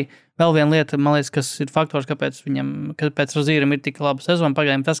nekrīt. Arī vēl viena lieta, man liekas, kas ir faktors, kāpēc Rozieram ir tik laba sezona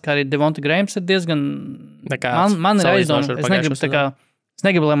pagaidām, tas, kā arī Devonta Grahams ir diezgan... Man ir aizdomu, es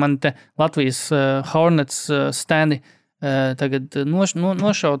negribu, lai man te Latvijas Hornets standi tagad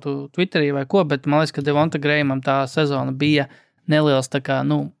nošautu Twitterī vai ko, bet man liekas, ka Devonta Grahamam tā sezona bija neliels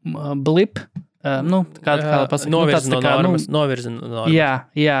blip. Novirza no normas.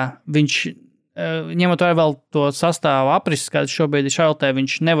 Jā, viņš, ņemot vērā vēl to sastāvu aprises, kāds šobrīd ir Charlottē,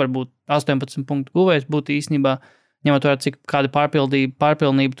 viņš nevar būt 18 punktu guvējs, būtu īstenībā, ņemot vērā, cik kāda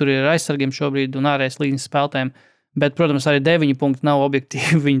pārpilnība tur ir aizsargiem šobrīd un ārējas līnijas spēlētājiem. Bet, protams, arī 9 punkti nav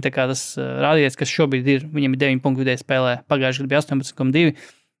objektīvi. Viņi tas rādījies, kas šobrīd ir. Viņam ir 9 punktu vidēji spēlē. Pagājušajā gadā bija 18,2.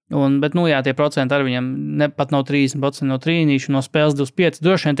 Bet, tie procenti ar viņam pat nav 30% no trīnīšu, no spēles 25.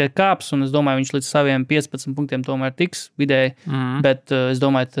 Droši vien tie kāps, un es domāju, viņš līdz saviem 15 punktiem tomēr tiks vidēji. Bet es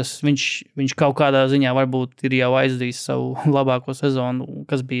domāju, viņš kaut kādā ziņā varbūt ir jau aizdījis savu labāko sezonu,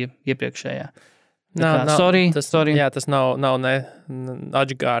 kas bija iepriekšējā. Sorry. Jā, tas nav ne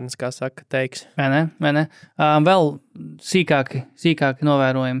atžgārnis, kā saka, teiks. Vai ne? Vēl sīkāki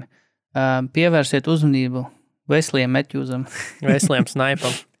novērojumi. Pievērsiet uzmanību Wesleyam Matthewsam. Wesleyam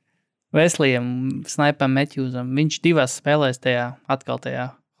snaipam. Wesleyam snaipam Matthewsam. Viņš 2 spēlēs tajā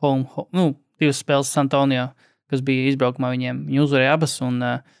home, 2 spēles San Antonio, kas bija izbraukumā viņiem. Viņi uzvarēja abas, un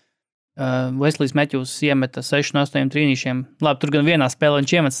Veslijs Metjūs iemeta 6 no 8 trīnīšiem. Labi, tur gan vienā spēlē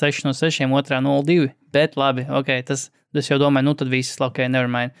viņš iemeta 6 no 6, otrā 0-2, bet labi, ok, tas jau domāju, nu tad viss, ok,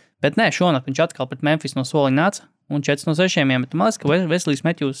 nevermind. Bet nē, šonakt viņš atkal pret Memphis no soliņa nāca, un 4 no 6 iemeta. Man liekas, ka Veslijs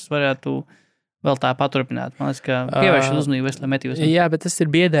Metjūs varētu vēl tā paturpināt. Man liekas, ka pievēršat uzmanību Veslijam Metjūsam. Jā, bet tas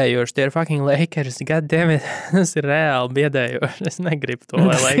ir biedējoši. Tie ir fucking Lakers. Goddammit, tas ir reāli biedējoši. Es negribu to,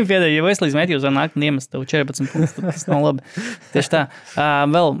 lai Lakers. Biedējoši, ja Veslijs Metjūs var nākt un iemest tev 14 punktus, tad tas nav labi. Tieši tā.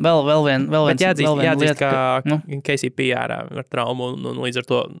 Vēl viens jāatzīst, ka KCP ārā ar traumu un līdz ar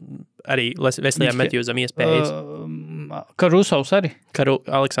to arī Veslijam Metjūsam iespējas. Karusovs arī.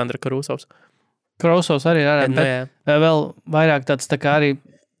 Aleksandra Karusovs. Karusovs arī ir ārā. Vēl vairāk tāds tā kā arī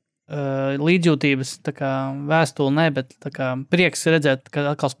līdzjūtības tā kā vēstuli, ne, bet tā kā prieks redzēt, ka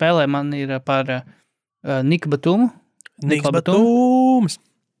atkal spēlē man ir par Niku Batumu. Niks Batums!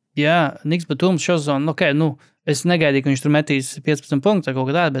 Jā, Niks Batums šozonu, ok, nu, es negaidīju, ka viņš tur metīs 15 punktus vai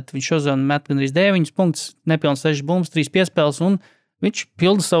kaut kā tāda, bet viņš šozonu met gandrīz 9 punktus, nepilns 6 bumbas, 3 piespēles, un viņš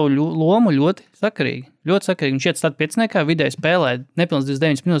pilda savu lomu ļoti sakarīgi. Ļoti sakarīgi. Viņš iet stāt pieciniekā, vidēji spēlē, nepilns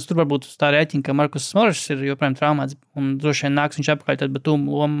 29 minūtes. Tur varbūt uz tā rēķina, ka Markus Smoržs ir joprojām traumēts, un droši vien nāks viņš apakaļ, tad Batuma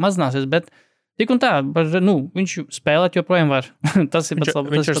loma mazināsies, bet tik un tā, viņš spēlēt joprojām var. Tas ir pats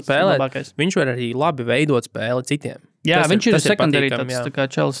labākais. Viņš var arī labi veidot spēli citiem. Jā, viņš ir sekundārī tāds tā kā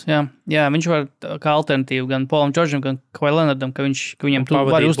čels. Jā, viņš var kā alternatīvu gan Polam Džordžam, gan Kawhi Leonardam, ka viņam tur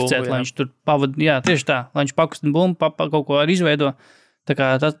var uzticēt, lai viņš tur pavada. Jā, tieši tā, lai viņš pakustina bumbu, kaut ko arī izveido. Tā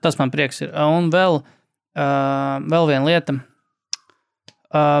kā tas man prieks ir. Un vēl viena lieta.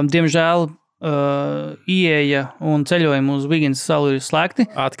 Diemžēl ieeja un ceļojumi uz Viginas salu ir slēgti.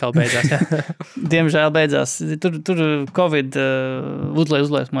 Atkal beidzās, jā. Diemžēl beidzās. Tur Covid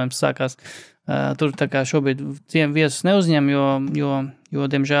uzliesmojums sākās. Tur tā kā šobrīd viesus neuzņem, jo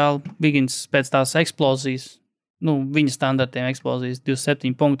diemžēl Vigins pēc tās eksplozijas, viņa standartiem eksplozijas,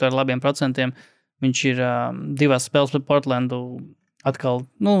 27 punktu ar labiem procentiem, viņš ir 2 spēles pret Portlandu atkal,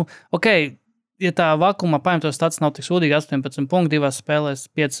 ok, ja tā vakumā paņemtos stats nav tik sūdīgi, 18 punktu, 2 spēlēs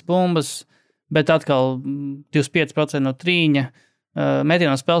 5 bumbas, bet atkal 25% no trīņa.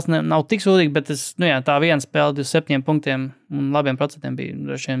 Metienā spēles nav tik sūdīgi, bet tā viena spēle 27 punktiem un labiem procentiem bija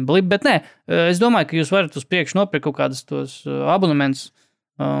droši vien blip, bet nē, es domāju, ka jūs varat uz priekšu nopirkt kaut kādus tos abonementus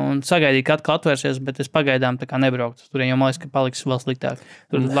un sagaidīt, ka atkal atvērsies, bet es pagaidām tā kā nebrauktu. Tur jau man liekas, ka paliks vēl sliktāk.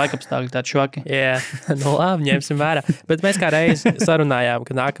 Tur laikapstākļi tādi švaki. Jā, labi, ņemsim vērā. Bet mēs kā reiz sarunājām,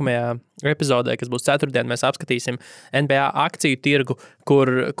 ka nākamajā epizodē, kas būs ceturtdien, mēs apskatīsim NBA akciju tirgu,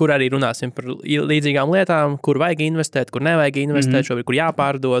 kur arī runāsim par līdzīgām lietām, kur vajag investēt, kur nevajag investēt, šobrīd, kur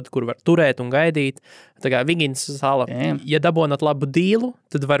jāpārdod, kur var turēt un gaidīt. Tā kā Viginas sala, ja dabonat labu dīlu,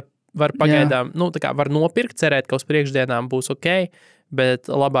 tad var pagaidām, tā kā var nopirkt, cerēt, ka uz priekšdienām būs ok, bet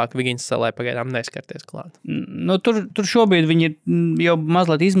labāk Viginas salai pagaidām neskarties klāt. Tur šobrīd viņi jau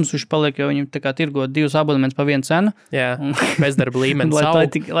mazliet izmisuši paliek, jo viņi tā kā tirgo 2 abonementus pa 1 cenu. Jā, bezdarba līmeni savu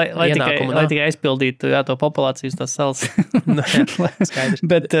ienākumu. Lai tikai aizpildītu to populācijas tās salas. Skaidrs.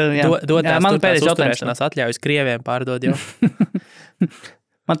 Bet, man pēdējais jautājums. Atļaujas Krieviem pārdod jau.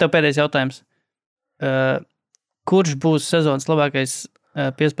 Man tev pēdējais jautājums. Kurš būs sezonas labākais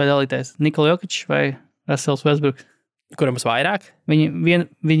piespēļu dalītājs? Nikola Jokić vai Russells Westbrooks? Kuram būs vairāk? Viņi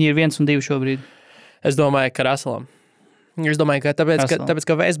ir 1 un 2 šobrīd. Es domāju, ka Russellam. Es domāju, ka tāpēc,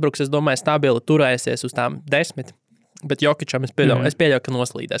 ka Westbrooks, es domāju, stabili turēsies uz tām 10, bet Jokićam es pieļauju, ka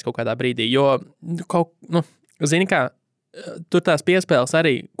noslīdēs kaut kādā brīdī, jo zini kā, tur tās piespēles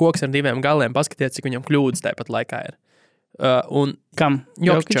arī koks ar 2 galiem, paskaties, cik viņam kļūdas tāpat laikā ir. Kam?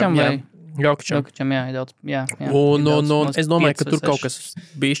 Jokićam, vai? Jokićam, jā, daudz, jā. Un es domāju, ka tur kaut kas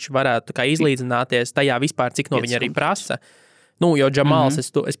bišķi varētu kā izlīdzināties tajā vispār, cik no viņa arī prasa. Jo Džamals,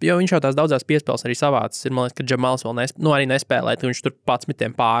 jo viņš jau tās daudzās piespēles arī savācis, ir, man liekas, ka Džamals vēl arī nespēlēt, viņš tur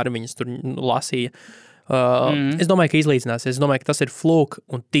 11 pāri, viņas tur lasīja. Es domāju, ka izlīdzināsies. Es domāju, ka tas ir flūk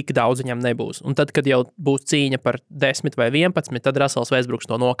un tik daudz viņam nebūs. Un tad, kad jau būs cīņa par 10 vai 11, tad Russells Westbrooks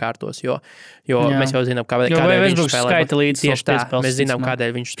to nokārtos, jo mēs jau zinām, kādēļ viņš spēlē. Tieši tā, mēs zinām,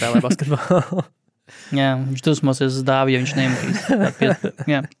 kādēļ viņš spēlē basketbolu. Jā, viņš dusmosies uz dāvi, ja viņš nemetīs.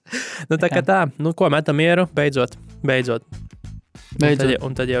 Tā kā tā, ko metam mieru, beidzot.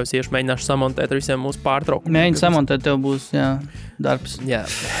 Un tad jau es iešu mēģināšu samontēt ar visiem mūsu pārtraukumiem. Mēģini samontēt, tev būs, darbs. Jā.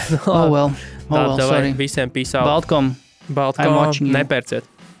 Sorry. Visiem peace out. Baltcom. Nepērciet.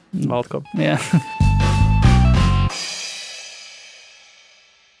 Baltcom. Jā.